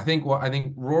 But I think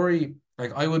Rory,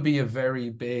 like I would be a very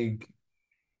big,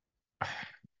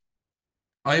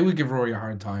 I would give Rory a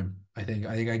hard time. I think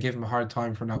I give him a hard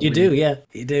time for not You do, winning. yeah.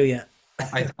 You do, yeah.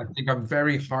 I think I'm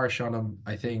very harsh on him.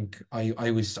 I think I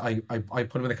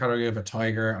put him in the category of a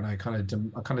tiger, and I kind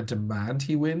of demand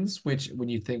he wins. Which when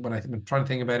I'm trying to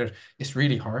think about it, it's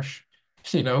really harsh,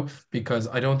 because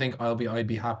I don't think I'd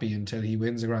be happy until he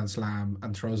wins a Grand Slam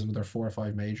and throws another 4 or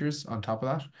 5 majors on top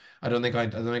of that. I don't think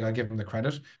I'd give him the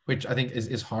credit, which I think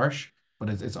is harsh. but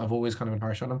it's I've always kind of been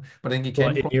harsh on him. But I think he Well,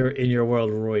 came across. in your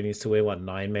world, Roy needs to win what,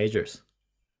 9 majors?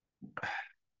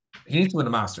 He needs to win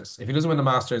the Masters. If he doesn't win the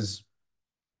Masters,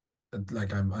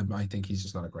 like I think he's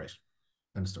just not a great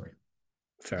end of story.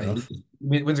 Fair He enough.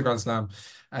 wins a Grand Slam,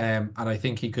 and I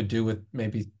think he could do with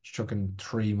maybe chucking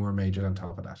three more majors on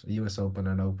top of that, a U.S. Open,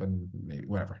 an Open, maybe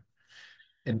whatever.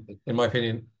 In my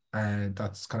opinion,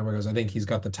 that's kind of where it goes. I think he's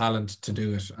got the talent to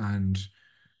do it, and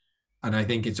I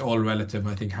think it's all relative.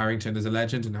 I think Harrington is a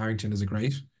legend and Harrington is a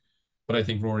great, but I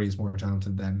think Rory is more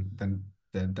talented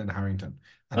than Harrington,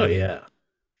 and Oh I think yeah.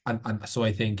 and so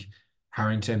I think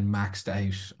Harrington maxed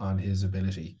out on his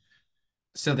ability.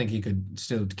 Still think he could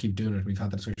still keep doing it. We've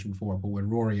had that discussion before, but with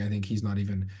Rory, I think he's not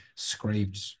even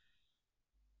scraped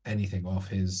anything off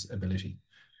his ability,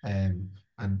 and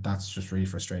that's just really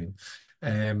frustrating.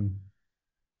 Um,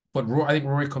 but I think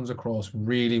Rory comes across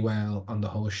really well on the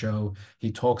whole show.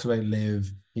 He talks about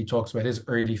Liv. He talks about his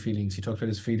early feelings. He talks about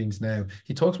his feelings now.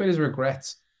 He talks about his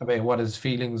regrets about what his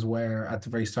feelings were at the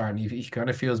very start, and he kind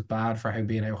of feels bad for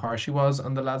how harsh he was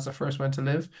on the lads that first went to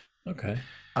Liv. Okay.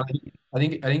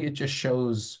 And I think it just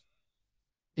shows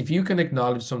if you can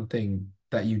acknowledge something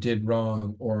that you did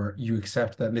wrong or you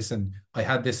accept that, listen, I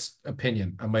had this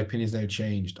opinion and my opinion's now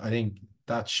changed. I think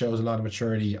that shows a lot of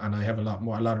maturity and I have a lot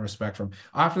of respect for him.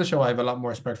 After the show, I have a lot more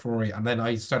respect for Rory. And then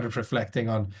I started reflecting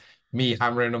on me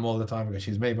hammering him all the time because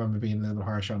she's maybe I'm being a little bit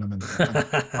harsh on him and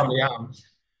probably am.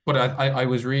 But I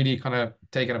was really kind of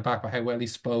taken aback by how well he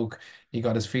spoke. He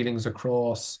got his feelings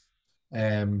across.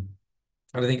 Um,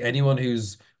 and I think anyone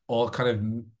who's all kind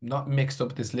of not mixed up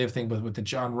with this live thing, but with the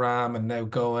John Ram and now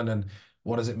going and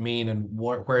what does it mean and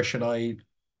where should I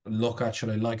look at? Should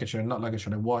I like it? Should I not like it?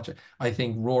 Should I watch it? I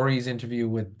think Rory's interview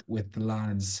with the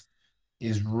lads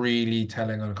is really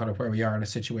telling on kind of where we are in a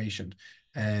situation.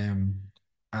 Um,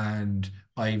 and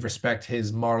I respect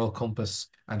his moral compass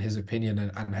and his opinion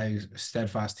and how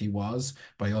steadfast he was.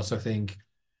 But I also think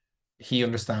he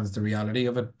understands the reality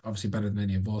of it, obviously better than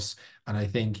any of us. And I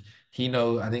think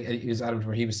it was Adam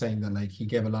where he was saying that like he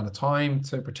gave a lot of time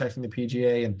to protecting the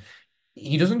PGA and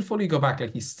he doesn't fully go back.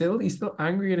 Like he's still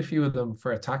angry at a few of them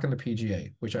for attacking the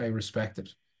PGA, which I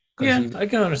respected. Because Yeah, he I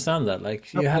can understand that.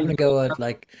 Like you having to go at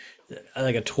like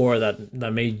a tour that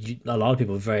made a lot of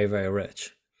people very, very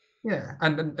rich. yeah,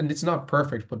 and it's not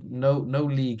perfect, but no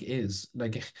league is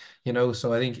like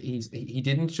so I think he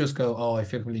didn't just go, oh, I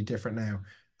feel really different now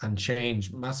and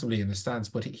change massively in the stance,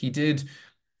 but he did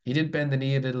bend the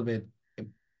knee a little bit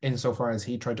insofar as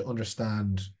he tried to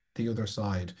understand the other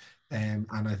side. And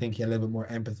I think he had a little bit more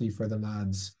empathy for the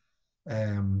lads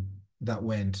um that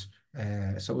went.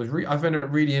 So I found it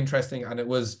really interesting, and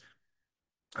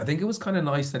I think it was kind of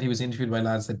nice that he was interviewed by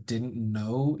lads that didn't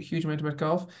know a huge amount about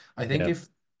golf. I think Yeah.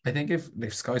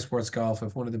 if Sky Sports Golf,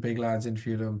 if one of the big lads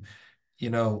interviewed him,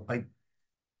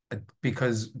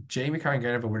 because Jamie Carr and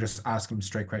Gary were just asking him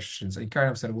straight questions. And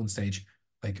Gary said at one stage,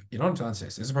 like, you don't have to answer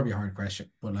this. This is probably a hard question,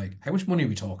 but like, how much money are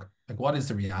we talking? Like, what is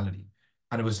the reality?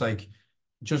 And it was like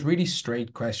just really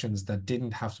straight questions that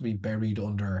didn't have to be buried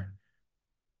under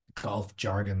golf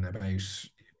jargon about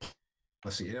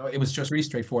let's see, it was just really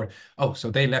straightforward. Oh,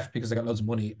 so they left because they got loads of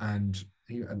money and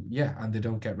yeah, and they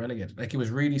don't get relegated. Like it was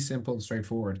really simple and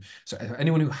straightforward. So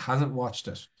anyone who hasn't watched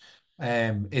it,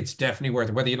 it's definitely worth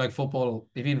it. Whether you like football,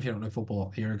 even if you don't like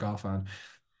football, you're a golf fan.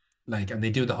 Like, and they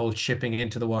do the whole chipping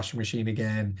into the washing machine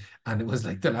again. And it was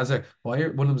like the lads like, one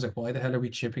of them was like, why the hell are we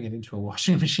chipping it into a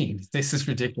washing machine? This is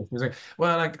ridiculous. He was like,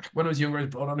 well, like when I was younger, I was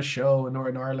brought on a show in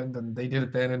Northern Ireland and they did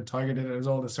it then and Tiger did it. It was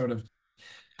all this sort of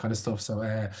kind of stuff. So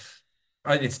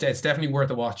it's definitely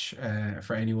worth a watch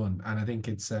for anyone, and I think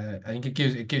it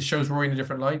shows Rory in a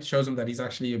different light, shows him that he's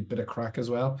actually a bit of crack as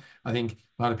well. I think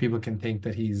a lot of people can think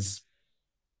that he's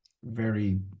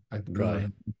very like Dry.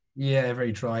 yeah,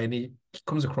 very dry, and he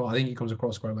comes across. I think he comes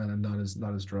across quite well and not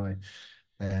as dry.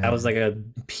 That was like Um, a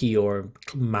pure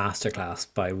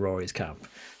masterclass by Rory's camp.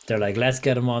 They're like, let's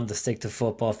get him on the stick to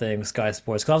football thing, Sky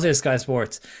Sports. Because obviously Sky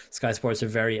Sports, Sky Sports are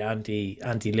very anti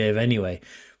live anyway,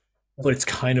 but it's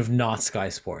kind of not Sky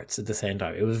Sports at the same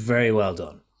time. It was very well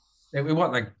done. it was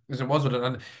like it was with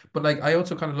it, but like I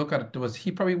also kind of look at it was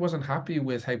he probably wasn't happy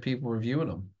with how people were viewing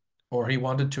him, or he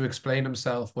wanted to explain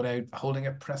himself without holding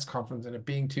a press conference and it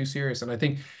being too serious. And I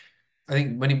think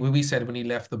when we said when he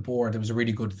left the board, it was a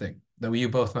really good thing that you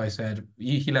both and I said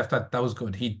he left that was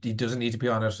good. He doesn't need to be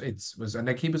on it. And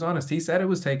like he was honest. He said it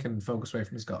was taking focus away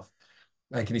from his golf.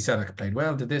 Like and he said like I played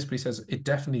well, did this, but he says it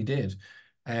definitely did.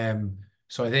 Um,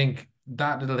 so I think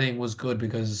that little thing was good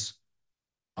because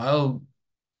I'll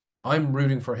I'm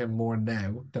rooting for him more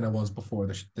now than I was before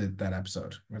that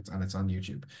episode, and it's on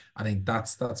YouTube. I think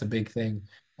that's a big thing.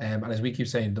 And as we keep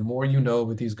saying, the more you know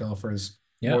about these golfers,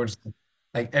 Yeah. more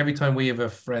like every time we have a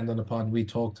friend on the pod, we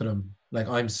talk to them. Like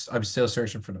I'm still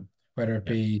searching for them, whether it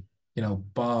Yeah. be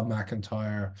Bob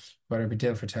McIntyre, whether it be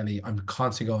Dylan Fratelli. I'm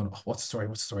constantly going, oh, what's the story?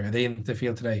 What's the story? Are they in the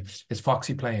field today? Is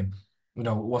Foxy playing?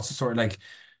 What's the story? Like,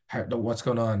 what's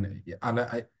going on?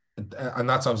 And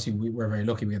that's obviously we're very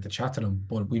lucky we get to chat to them,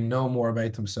 but we know more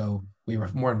about them, so we were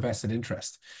more invested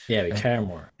interest. Yeah, we care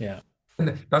more. Yeah.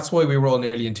 And that's why we were all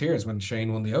nearly in tears when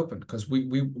Shane won the Open, because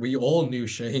we all knew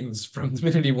Shane's from the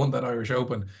minute he won that Irish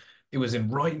Open. It was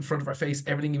right in front of our face,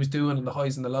 everything he was doing and the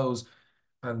highs and the lows.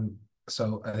 And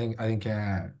so I think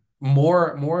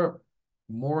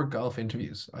more golf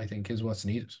interviews, I think, is what's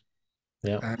needed.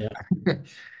 Yeah. Uh, Yeah.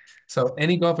 so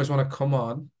any golfers want to come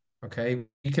on, okay,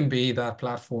 we can be that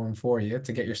platform for you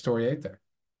to get your story out there.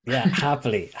 Yeah.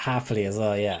 Happily as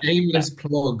well. Yeah. Shameless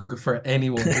plug for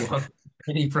anyone who wants,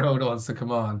 any pro who wants to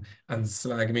come on and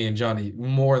slag me and Johnny,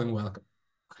 more than welcome.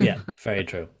 Yeah, very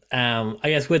true. I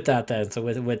guess with that then, so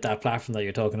with that platform that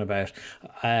you're talking about,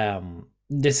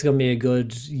 this is gonna be a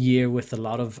good year with a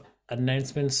lot of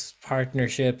announcements,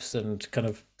 partnerships, and kind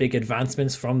of big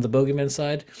advancements from the Bogeyman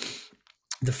side.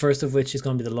 The first of which is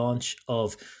going to be the launch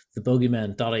of the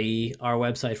bogeyman.ie, our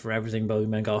website for everything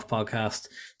Bogeyman Golf Podcast.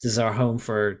 This is our home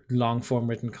for long form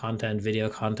written content, video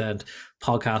content.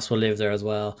 Podcasts will live there as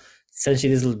well.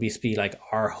 Essentially, this will be like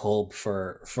our hub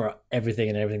for everything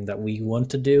and everything that we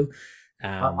want to do.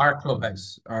 Our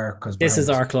clubhouse, because This is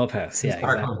our clubhouse. Yeah,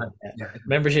 our exactly. clubhouse. Yeah. Yeah.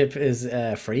 Membership is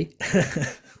free.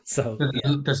 So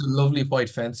yeah. There's a lovely white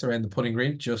fence around the putting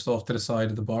green just off to the side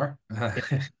of the bar.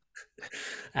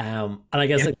 And I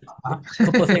guess like a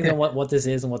couple of things on what this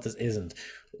is and what this isn't.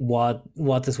 What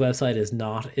this website is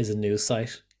not is a news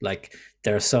site. Like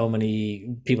there are so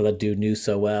many people that do news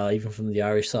so well, even from the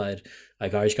Irish side.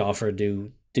 Like Irish golfer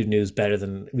do news better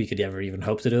than we could ever even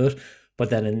hope to do it. But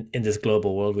then in this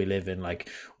global world we live in, like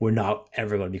we're not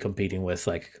ever going to be competing with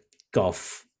like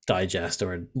Golf Digest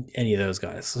or any of those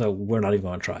guys. So we're not even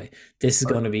going to try. This is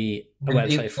going to be a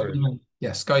website for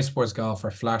Sky Sports Golf or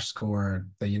Flash Score,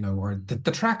 or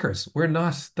the trackers. We're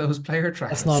not those player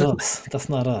trackers. That's not us. That's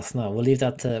not us. No, we'll leave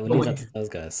that to those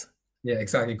guys. Yeah,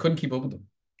 exactly. Couldn't keep up with them.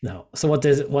 No. So what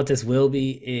this will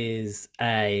be is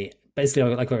a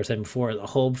basically like we were saying before, a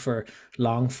hub for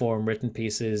long form written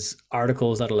pieces,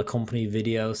 articles that'll accompany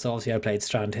videos. So obviously I played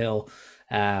Strand Hill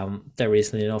there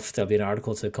recently enough. There'll be an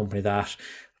article to accompany that.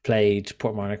 Played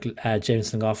Portmarnock,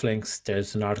 Jameson Golf Links.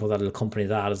 There's an article that'll accompany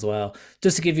that as well,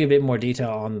 just to give you a bit more detail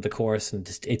on the course, and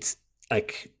just it's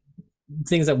like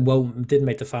things that didn't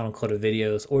make the final cut of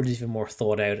videos, or just even more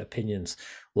thought out opinions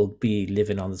will be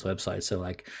living on this website. So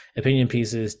like opinion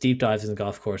pieces, deep dives in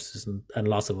golf courses, and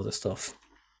lots of other stuff.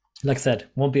 Like I said,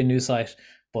 won't be a new site,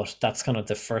 but that's kind of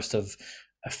the first of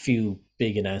a few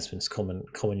big announcements coming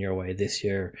your way this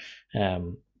year.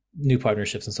 New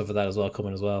partnerships and stuff like that as well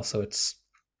coming as well. So it's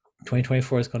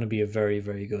 2024 is going to be a very,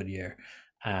 very good year.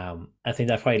 I think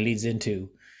that probably leads into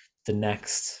the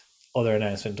next other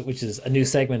announcement, which is a new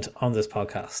segment on this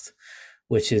podcast,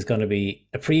 which is going to be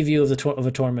a preview of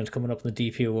a tournament coming up in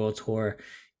the DP World Tour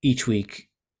each week.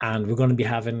 And we're going to be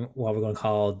having what we're going to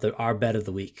call our bet of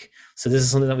the week. So this is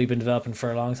something that we've been developing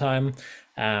for a long time.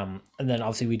 And then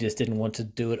obviously we just didn't want to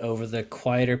do it over the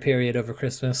quieter period over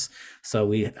Christmas. So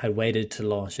we had waited to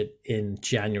launch it in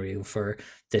January for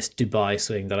this Dubai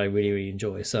swing that I really, really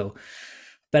enjoy. So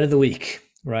bet of the week,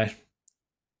 right?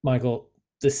 Michael,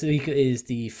 this week is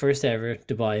the first ever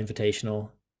Dubai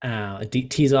Invitational. It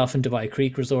tees off in Dubai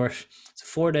Creek Resort. It's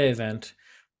a 4-day event,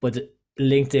 but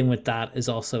linked in with that is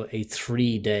also a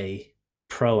 3-day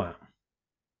pro-am.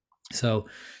 So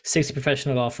 60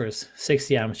 professional golfers,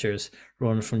 60 amateurs,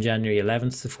 run from January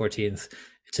 11th to 14th.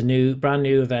 It's a brand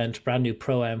new event, brand new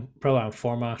pro-am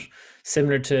format,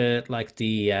 similar to like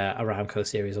the Aramco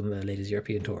series on the Ladies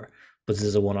European Tour, but this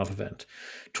is a one-off event.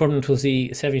 Tournament will see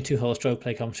a 72-hole stroke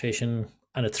play competition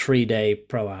and a 3-day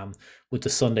pro-am, with the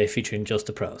Sunday featuring just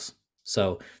the pros.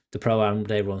 So the pro-am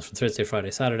day runs from Thursday,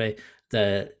 Friday, Saturday.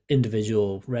 The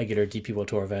individual regular DP World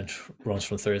Tour event runs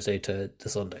from Thursday to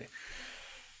Sunday.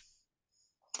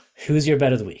 Who's your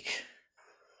bet of the week?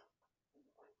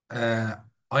 I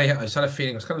just had a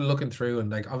feeling. I was kind of looking through, and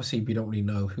like obviously we don't really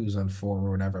know who's on form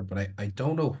or whatever, but I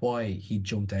don't know why he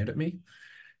jumped out at me.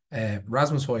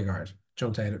 Rasmus Højgaard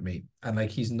jumped out at me, and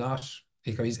like he's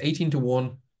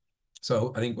 18-1.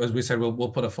 So I think, as we said, we'll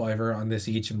put a fiver on this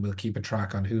each, and we'll keep a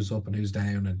track on who's up and who's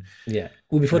down. And yeah,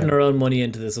 we'll be putting our own money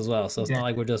into this as well. So it's not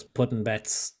like we're just putting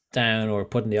bets down or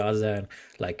putting the odds down.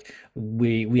 Like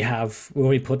we're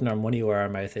only putting our money where our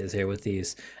mouth is here with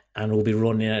these, and we'll be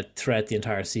running it throughout the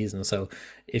entire season. So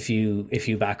if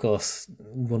you back us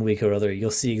one week or other,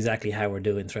 you'll see exactly how we're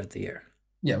doing throughout the year.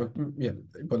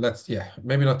 But let's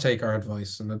maybe not take our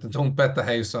advice and don't bet the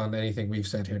house on anything we've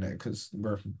said here now because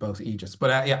we're both Aegis. But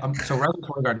so Rasmus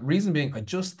Højgaard, reason being, I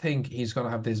just think he's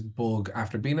gonna have this bug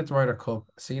after being at the Ryder Cup,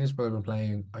 seeing his brother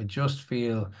playing. I just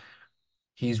feel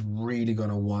he's really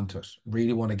gonna want it,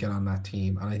 really want to get on that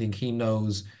team, and I think he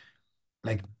knows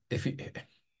like if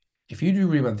you do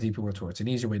rebound the DP World Tour, it's an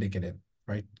easier way to get in,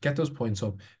 right? Get those points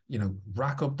up,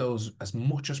 rack up those as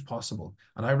much as possible.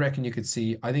 And I reckon you could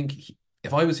see, I think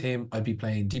if I was him, I'd be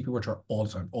playing DP World Tour all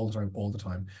the time, all the time, all the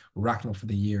time, racking up for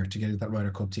the year to get into that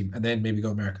Ryder Cup team and then maybe go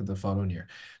America the following year.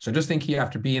 So I just think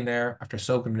after being there, after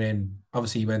soaking it in,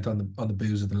 obviously he went on the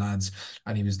booze of the lads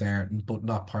and he was there, but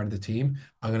not part of the team.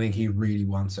 I'm gonna think he really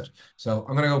wants it. So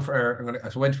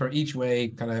I went for each way,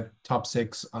 kind of top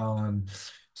six on.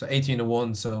 So 18 to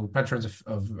 1, so returns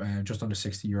of just under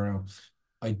 €60.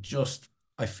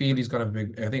 I feel he's gonna have a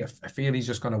big. I feel he's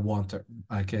just gonna want it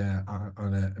like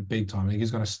on a big time. I think he's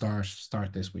gonna start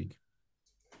this week.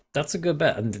 That's a good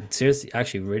bet, and seriously,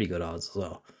 actually, really good odds as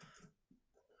well.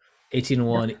 18 to Yeah.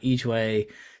 1 each way.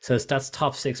 So that's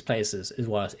top six places is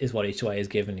what each way is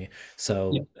giving you.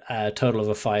 So Yeah. a total of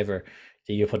a fiver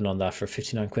that you're putting on that for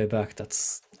 59 quid back.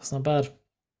 That's not bad.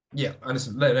 Yeah, and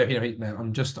listen, now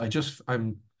I'm just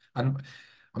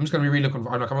gonna be really looking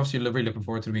for. I'm obviously really looking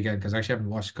forward to the weekend because I actually haven't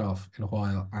watched golf in a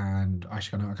while, and I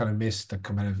kind of miss the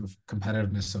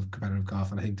competitiveness of competitive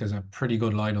golf, and I think there's a pretty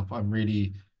good lineup.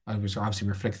 I was obviously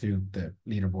we flicked through the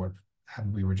leaderboard,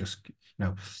 and we were just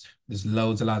there's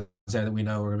loads of lads there that we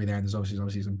know are gonna be there, and there's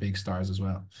obviously some big stars as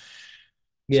well.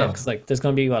 Yeah, So because like there's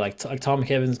gonna be like Tom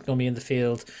McKibben's gonna be in the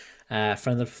field,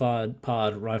 friend of the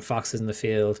pod Ryan Fox is in the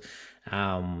field.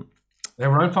 Um, now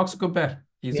Ryan Fox is a good bet.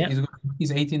 yeah,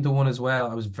 He's 18 to 1 as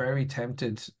well. I was very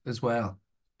tempted as well,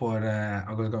 but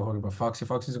I'm gonna go with Foxy.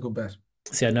 Foxy's a good bet.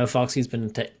 see, I know Foxy's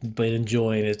been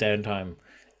enjoying his downtime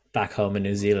back home in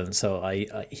New Zealand, so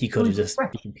I he could have just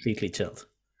Fresh. been completely chilled.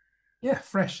 Yeah,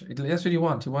 fresh. That's what you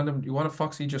want. You want a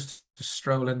Foxy just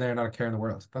stroll in there, not a care in the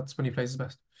world. That's when he plays his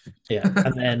best. Yeah,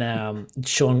 and then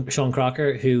Sean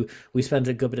Crocker, who we spent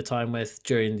a good bit of time with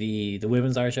during the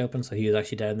Women's Irish Open, so he was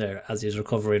actually down there as he's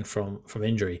recovering from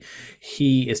injury.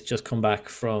 He is just come back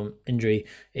from injury.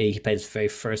 He played his very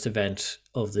first event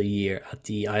of the year at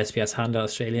the ISPS Handel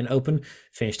Australian Open,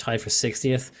 finished tied for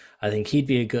 60th. I think he'd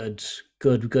be a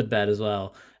good bet as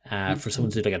well. For someone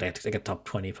to do like a top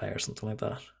 20 player or something like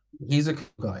that. He's a cool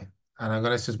guy, and I'm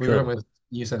gonna just we were Cool. talking with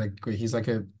you said he's like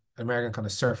a American kind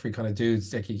of surfy kind of dude.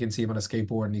 Like you can see him on a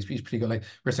skateboard, and he's pretty good. Like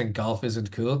we're saying, golf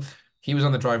isn't cool. He was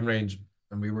on the driving range,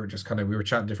 and we were chatting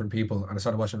to different people, and I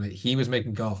started watching. Like he was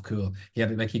making golf cool.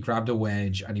 He grabbed a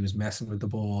wedge, and he was messing with the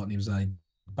ball, and he was like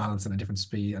balancing at a different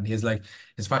speed. And his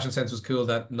fashion sense was cool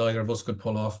that neither of us could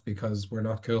pull off because we're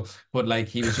not cool. But like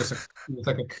he was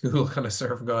like a cool kind of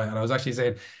surf guy. And I was actually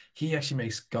saying he actually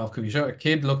makes golf cool. You show a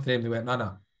kid looked at him, they went,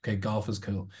 no, okay, golf is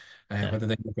cool. Yeah. Whether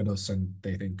they look at us and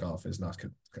they think golf is not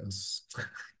cool because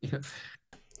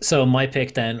So my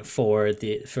pick then for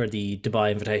the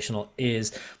Dubai Invitational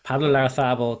is Pablo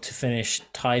Larrazabal to finish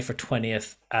tied for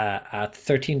 20th at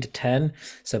 13 to 10.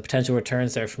 So potential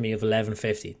returns there for me of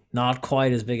 11.50. Not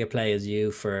quite as big a play as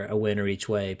you for a winner each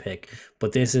way pick,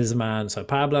 but this is a man. So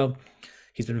Pablo,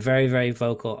 he's been very, very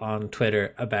vocal on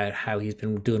Twitter about how he's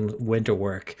been doing winter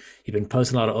work. He's been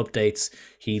posting a lot of updates.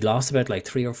 He lost about like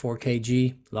 3 or 4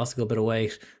 kg, lost a good bit of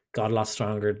weight, got a lot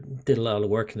stronger, did a lot of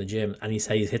work in the gym, and he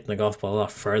said he's hitting the golf ball a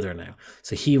lot further now.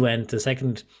 So he went the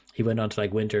second he went on to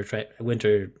like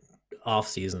winter off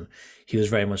season. He was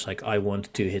very much like, I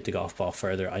want to hit the golf ball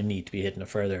further. I need to be hitting it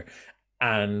further.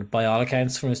 And by all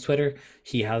accounts from his Twitter,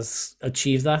 he has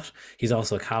achieved that. He's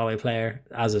also a Callaway player,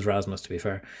 as is Rasmus, to be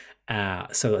fair.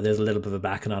 So there's a little bit of a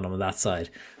backing on him on that side.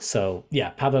 So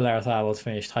yeah, Pablo Larrazabal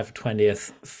finished tied for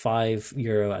 20th,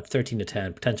 €5 at 13 to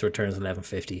 10, potential returns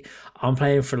 11.50. I'm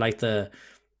playing for like the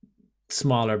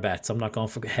smaller bets. I'm not going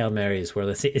for Hail Marys, where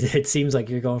it seems like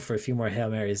you're going for a few more Hail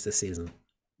Marys this season.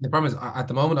 the problem is at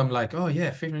the moment I'm like, oh yeah,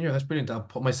 15 €, that's brilliant. I'll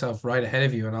put myself right ahead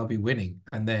of you and I'll be winning.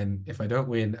 And then if I don't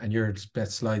win and your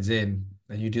bet slides in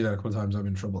and you do that a couple of times, I'm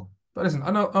in trouble. But listen,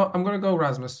 I know I'm gonna go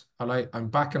Rasmus. I'm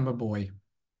backing my boy.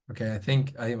 Okay, I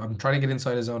think I'm trying to get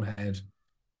inside his own head,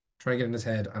 trying to get in his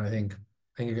head, and I think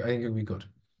it'll be good.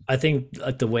 I think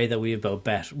like the way that we about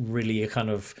bet really kind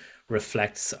of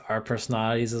reflects our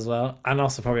personalities as well, and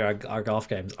also probably our golf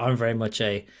games. I'm very much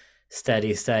a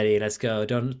steady, steady. Let's go.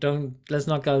 Let's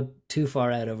not go too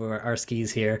far out of our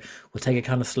skis here. We'll take it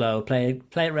kind of slow, play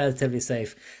it relatively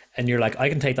safe. And you're like, I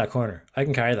can take that corner. I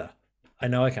can carry that. I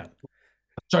know I can.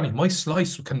 Johnny, my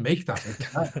slice can make that. It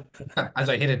can. As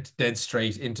I hit it dead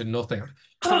straight into nothing.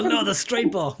 What Oh happened? no, the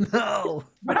straight ball. No.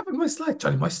 What happened to my slice?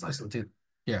 Johnny, my slice will do.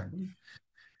 Yeah.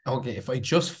 Okay, if I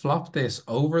just flop this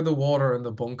over the water in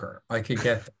the bunker, I could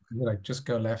get like just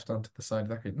go left onto the side of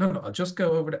that green. No, no, I'll just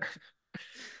go over there.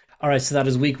 All right, so that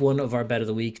is week one of our bet of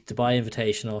the week, Dubai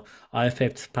Invitational. I've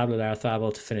picked Pablo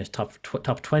Larrazabal to finish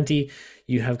top 20.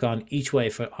 You have gone each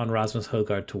way on Rasmus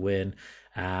Højgaard to win.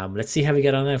 Let's see how we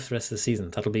get on there for the rest of the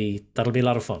season. That'll be a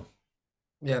lot of fun.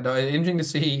 Yeah, no, interesting to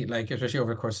see, like, especially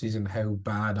over the course of the season, how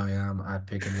bad I am at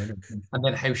picking winners. And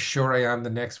then how sure I am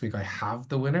the next week I have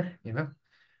the winner, you know?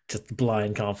 Just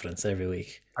blind confidence every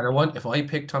week. And I want, if I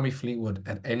pick Tommy Fleetwood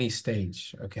at any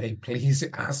stage, okay, please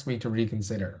ask me to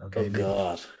reconsider, Oh okay?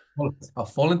 God. I'll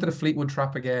fall into the Fleetwood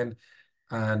trap again,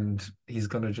 and he's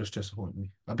gonna just disappoint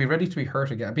me. I'll be ready to be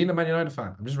hurt again. Being a Man United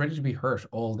fan, I'm just ready to be hurt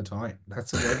all the time.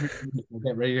 That's it. We'll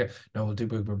get ready to. No,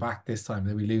 we're back this time.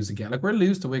 Then we lose again. Like we're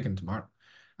lose to Wigan tomorrow,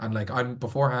 and like I'm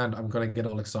beforehand, I'm gonna get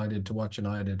all excited to watch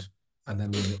United, and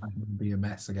then we'll be a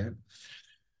mess again.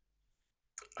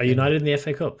 Are Anyway, United in the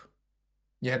FA Cup?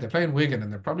 yeah, they're playing Wigan,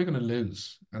 and they're probably gonna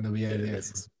lose, and they'll be out of the FA.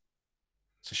 It's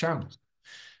It's a shambles.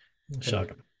 Anyway.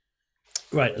 shocking.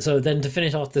 Right, so then to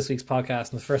finish off this week's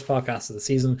podcast and the first podcast of the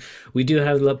season, we do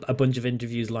have a bunch of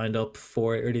interviews lined up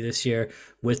for early this year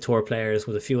with tour players,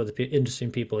 with a few other interesting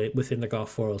people within the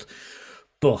golf world.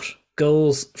 But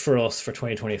goals for us for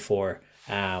 2024.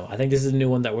 I think this is a new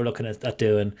one that we're looking at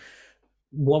doing.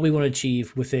 What we want to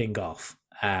achieve within golf,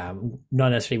 not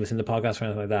necessarily within the podcast or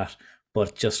anything like that,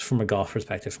 but just from a golf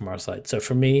perspective from our side. So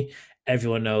for me,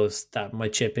 everyone knows that my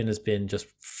chip in has been just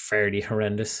fairly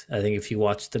horrendous. I think if you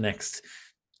watch the next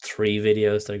 3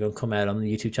 videos that are going to come out on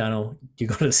the YouTube channel, you're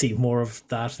going to see more of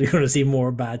that. You're going to see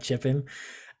more bad chipping.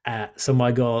 So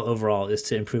my goal overall is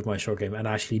to improve my short game and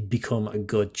actually become a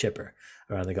good chipper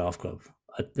around the golf club,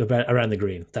 around the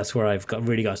green. That's where I've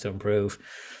really got to improve.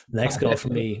 The next goal for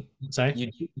me, sorry,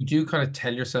 You do kind of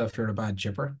tell yourself you're a bad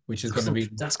chipper, which is going to be,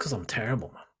 that's because I'm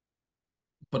terrible, man.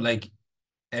 but like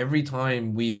every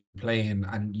time we play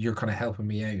and you're kind of helping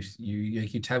me out,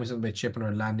 you tell me something about chipping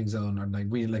or landing zone or like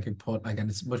we like a putt, like, and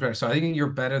it's much better. So I think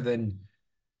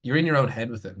you're in your own head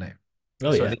with it now.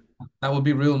 Oh So I yeah. think that would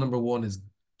be rule number one is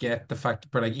get the fact,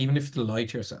 but like even if you lie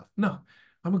to yourself, no,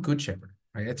 I'm a good chipper.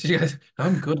 Right?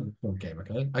 I'm good at the short game,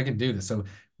 okay? I can do this. So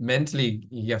mentally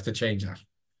you have to change that.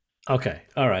 Okay.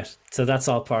 All right. So that's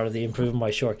all part of the improving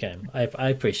my short game. I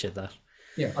appreciate that.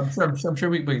 Yeah, I'm sure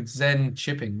we with Zen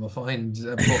chipping, we'll find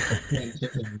a book of Zen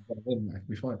chipping. We'll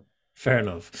be fine. Fair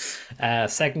enough.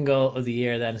 Second goal of the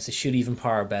year then is to shoot even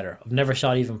par better. I've never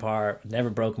shot even par, never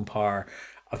broken par.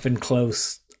 I've been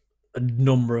close a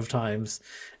number of times.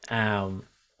 Um,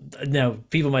 Now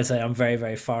people might say I'm very,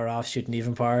 very far off shooting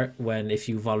even par. When if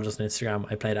you followed us on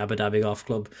Instagram, I played Abu Dhabi Golf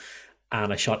Club,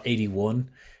 and I shot 81.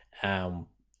 Um,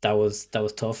 that was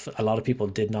tough. A lot of people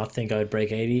did not think I would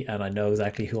break 80, and I know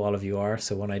exactly who all of you are.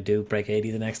 So when I do break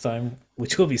 80 the next time,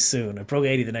 which will be soon, I broke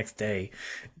 80 the next day,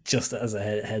 just as a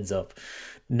heads up.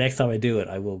 Next time I do it,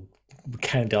 I will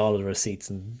count all of the receipts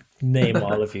and name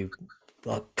all of you.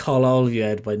 I'll call all of you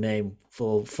out by name,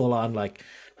 full on like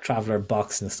traveler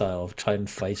boxing style, try and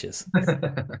fight you.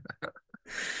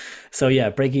 So yeah,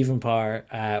 break even par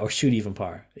or shoot even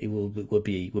par. It would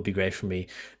be great for me.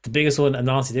 The biggest one, and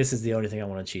honestly, this is the only thing I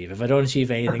want to achieve. If I don't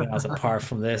achieve anything else apart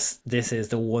from this, this is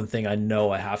the one thing I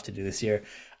know I have to do this year.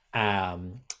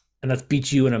 And that's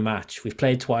beat you in a match. We've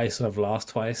played twice and I've lost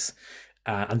twice,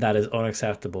 and that is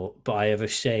unacceptable. But I have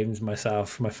ashamed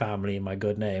myself, my family, and my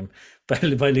good name by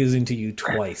losing to you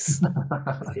twice.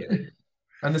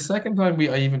 And the second time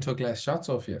I even took less shots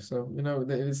off you. So,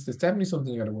 it's definitely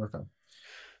something you got to work on.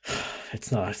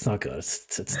 It's not good.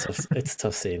 It's tough. It's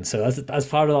tough scene. So as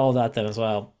part of all that, then as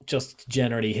well, just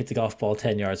generally hit the golf ball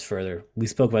 10 yards further. We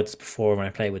spoke about this before when I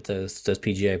played with those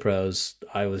PGA pros.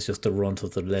 I was just the runt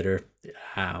of the litter.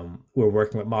 We're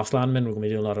working with Moss Landman. We're going to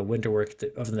be doing a lot of winter work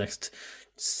over the next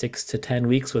 6 to 10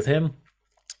 weeks with him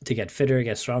to get fitter,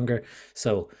 get stronger.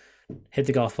 So hit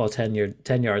the golf ball 10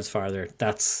 yards farther.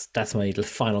 That's my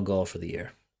final goal for the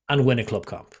year, and win a club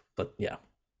comp. But yeah.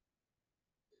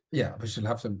 Yeah, we should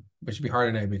be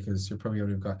harder now because you're probably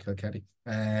only got Kilkenny.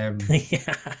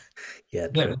 Yeah, yeah,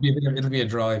 Yeah, true. it'll be a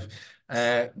drive.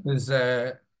 There's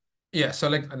yeah, so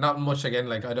like not much again.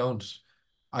 Like I don't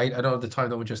have the time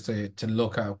though just to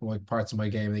look at what parts of my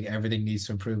game. I think everything needs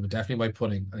to improve, but definitely my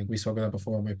putting. I think we spoke about that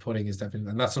before. My putting is definitely,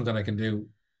 and that's something I can do.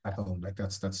 at home. Like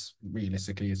that's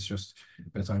realistically, it's just a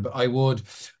bit of time. But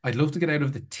I'd love to get out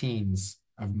of the teens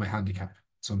of my handicap.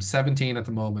 So I'm 17 at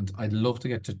the moment. I'd love to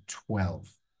get to 12.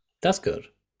 That's good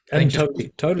I think and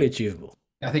just totally achievable.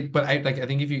 I think, but I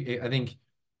think if you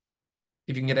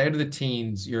can get out of the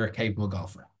teens, you're a capable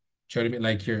golfer. Do you know what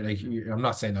I mean? I'm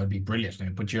not saying that would be brilliant now,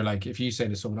 but you're like, if you say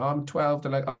to someone, "Oh, I'm 12,"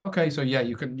 they're like, "Okay, so yeah,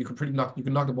 you can knock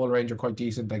the ball around. You're quite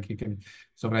decent. Like you can."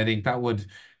 So, but I think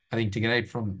to get out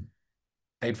from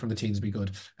the teens would be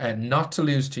good. Not to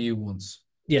lose to you once.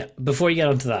 Yeah, before you get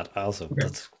onto that, also Okay.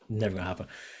 that's never gonna happen.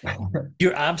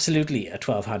 You're absolutely a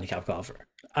 12 handicap golfer.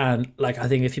 And like I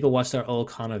think if people watch their old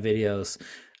Connor videos,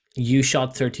 you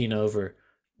shot 13 over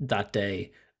that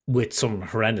day with some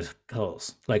horrendous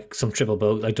holes, like some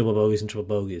like double bogeys and triple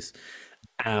bogeys.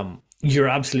 You're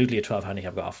absolutely a 12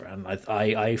 handicap golfer, and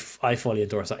I fully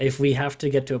endorse that. If we have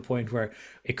to get to a point where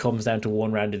it comes down to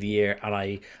one round of the year, and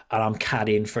I'm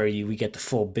caddying for you, we get the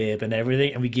full bib and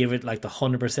everything, and we give it like the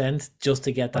 100% just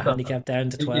to get the handicap down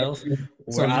to Yeah. 12,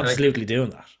 So we're absolutely doing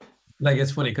that.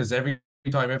 it's funny because every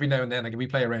now and then, like if we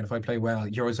play around, if I play well,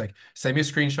 you're always like, send me a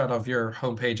screenshot of your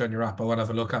homepage on your app. I want to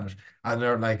have a look at it. And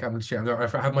they're like,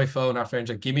 if I have my phone after, I'm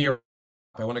like, give me your,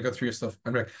 I want to go through your stuff.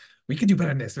 I'm like, we could do better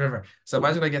than this, whatever. So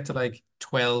imagine I get to like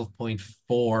 12.4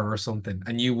 or something,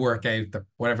 and you work out the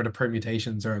whatever the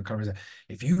permutations or conversation.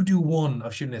 If you do one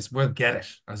of shooting this, we'll get it.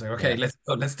 I was like, okay, Yeah. let's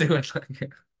go, let's do it.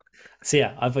 So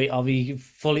yeah, I'll be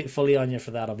fully on you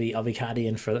for that. I'll be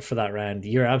caddying for that round.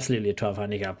 You're absolutely a 12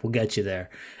 handicap. We'll get you there.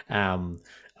 Oh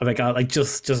my God, like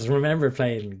just remember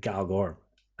playing Galgorm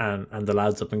and the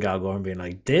lads up in Galgorm being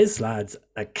like, this lad's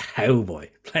a cowboy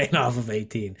playing off of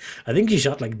 18. I think he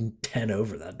shot like 10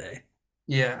 over that day.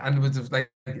 Yeah, and with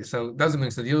so that's the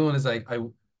thing. So the other one is like I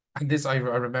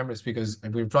remember this because we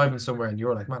were driving somewhere and you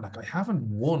were like, man, like I haven't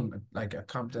won like a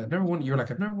comp. I've never won. You're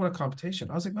like, I've never won a competition.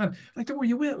 I was like, man, like don't worry,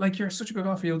 you will. Like you're such a good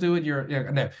golfer, you'll do it. You're yeah.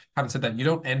 Now, having said that, you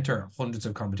don't enter hundreds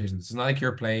of competitions. It's not like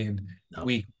you're playing No.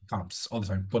 week comps all the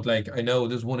time. But like I know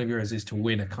there's one of yours is to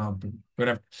win a comp,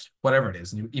 whatever it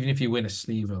is. And even if you win a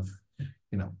sleeve of,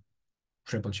 you know,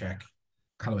 triple check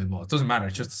Callaway ball. It doesn't matter.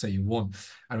 It's just to say you won.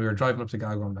 And we were driving up to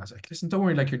Galgorm and I was like, listen, don't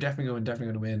worry, like you're definitely going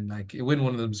to win. Like you win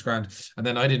one of them's grand. And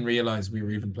then I didn't realize we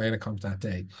were even playing a comp that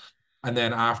day. And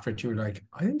then after it, you were like,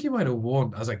 I think you might have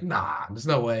won. I was like, nah, there's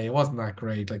no way. It wasn't that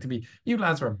great. Like to be, you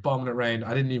lads were bombing it around.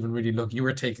 I didn't even really look. You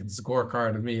were taking the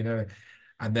scorecard of me, you know.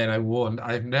 And then I won.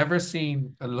 I've never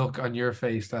seen a look on your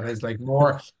face that is like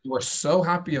more, you were so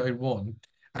happy I won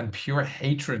and pure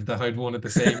hatred that I'd won at the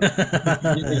same.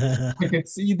 I could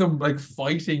see them like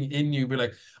fighting in you, be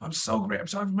like, I'm so great. I'm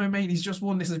sorry for my mate. He's just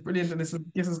won. This is brilliant. And this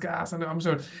is gas. And I'm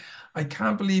so, I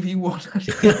can't believe he won.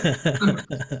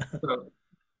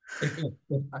 So,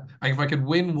 if I could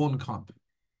win one comp,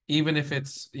 even if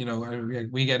it's, you know,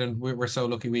 we get in, we're so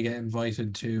lucky we get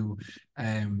invited to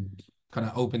um kind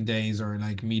of open days or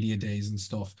like media days and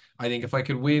stuff. I think if I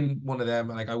could win one of them,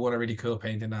 like I won a really cool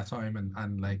painting that time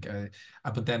and like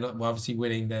but then obviously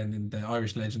winning then in the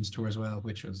Irish Legends Tour as well,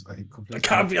 which was I think I completely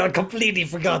can't be. I completely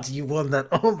forgot you won that.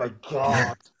 Oh my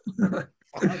God.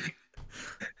 Fuck.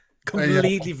 yeah,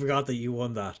 Completely forgot that you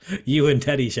won that. You and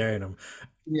Teddy sharing them.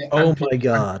 yeah, Oh and my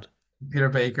God. Peter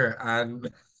Baker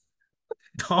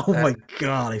Oh uh, my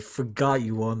God. I forgot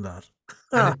you won that.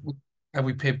 and it, and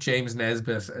we pipped James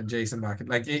Nesbitt and Jason Mack.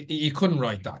 Like you couldn't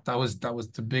write that. That was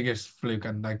the biggest fluke.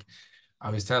 And like I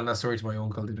was telling that story to my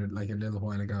uncle did it like a little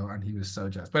while ago, and he was so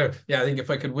jazzed. But yeah, I think if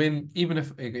I could win, even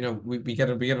if you know we get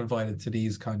invited to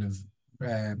these kind of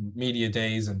media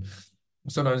days, and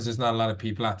sometimes there's not a lot of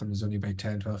people at them. There's only about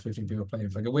 10, 12, 15 people playing.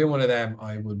 If I could win one of them,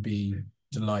 I would be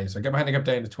delighted. So I get my handicap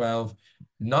down to 12,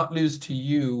 not lose to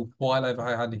you while I have a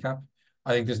high handicap.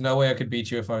 I think there's no way I could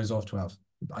beat you if I was off 12.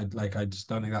 I just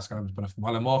don't think that's gonna happen. But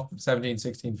while I'm off 17,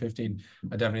 16, 15,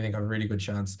 I definitely think I have a really good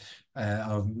chance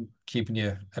of keeping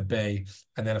you at bay.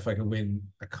 And then if I could win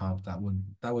a comp,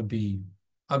 that'd be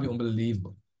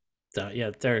unbelievable.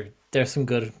 Yeah, there's some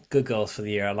good goals for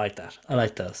the year. I like that. I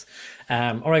like those.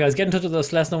 All right, guys, get in touch with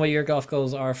us. Let us know what your golf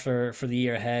goals are for the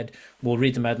year ahead. We'll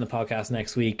read them out in the podcast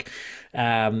next week.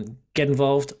 Get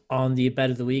involved on the bet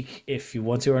of the week if you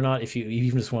want to or not. If you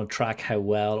even just want to track how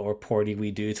well or poorly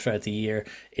we do throughout the year,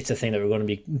 it's a thing that we're going to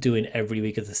be doing every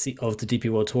week of the DP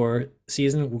World Tour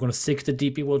season. We're going to stick to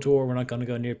DP World Tour. We're not going to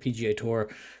go near PGA Tour.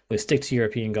 We'll stick to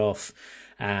European golf.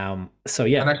 So And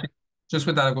yeah. actually, just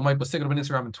with that, we'll stick it up on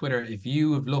Instagram and Twitter. If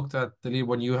you have looked at the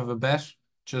leaderboard and you have a bet,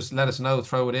 just let us know,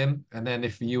 throw it in, and then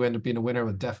if you end up being a winner,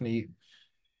 we'll definitely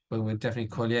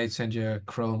call you out, send you a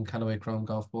Callaway Chrome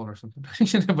golf ball or something.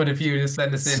 But if you just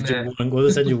send us in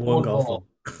We'll send you one one golf ball, ball.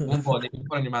 One ball you can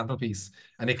put on your mantelpiece,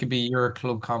 and it could be your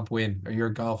club comp win or your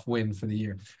golf win for the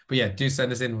year. But yeah, do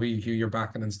send us in who you're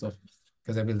backing and stuff,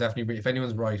 because I will definitely. If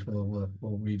anyone's right, we'll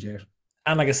read you out.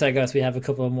 And like I said, guys, we have a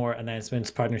couple more announcements,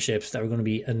 partnerships that we're going to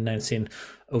be announcing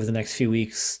over the next few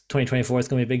weeks. 2024 is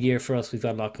going to be a big year for us. We've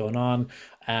got a lot going on.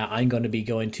 I'm going to be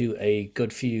going to a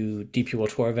good few DP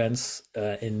World Tour events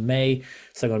in May.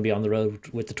 So I'm going to be on the road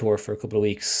with the tour for a couple of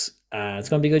weeks. It's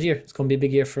going to be a good year. It's going to be a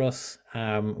big year for us.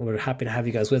 We're happy to have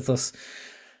you guys with us.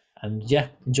 And yeah,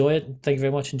 enjoy it. Thank you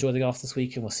very much. Enjoy the golf this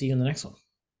week, and we'll see you in the next one.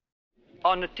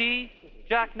 On the tee,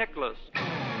 Jack Nicklaus.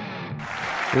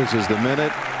 This is the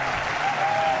minute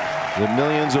the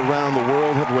millions around the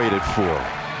world have waited for.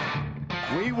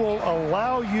 We will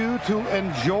allow you to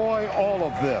enjoy all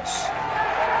of this.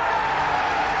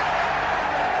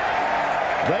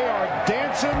 They are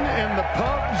dancing in the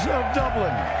pubs of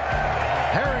Dublin.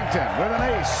 Harrington with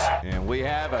an ace. And we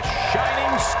have a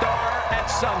shining star at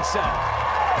sunset.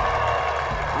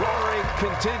 Rory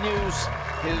continues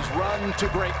his run to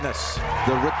greatness.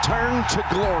 The return to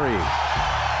glory.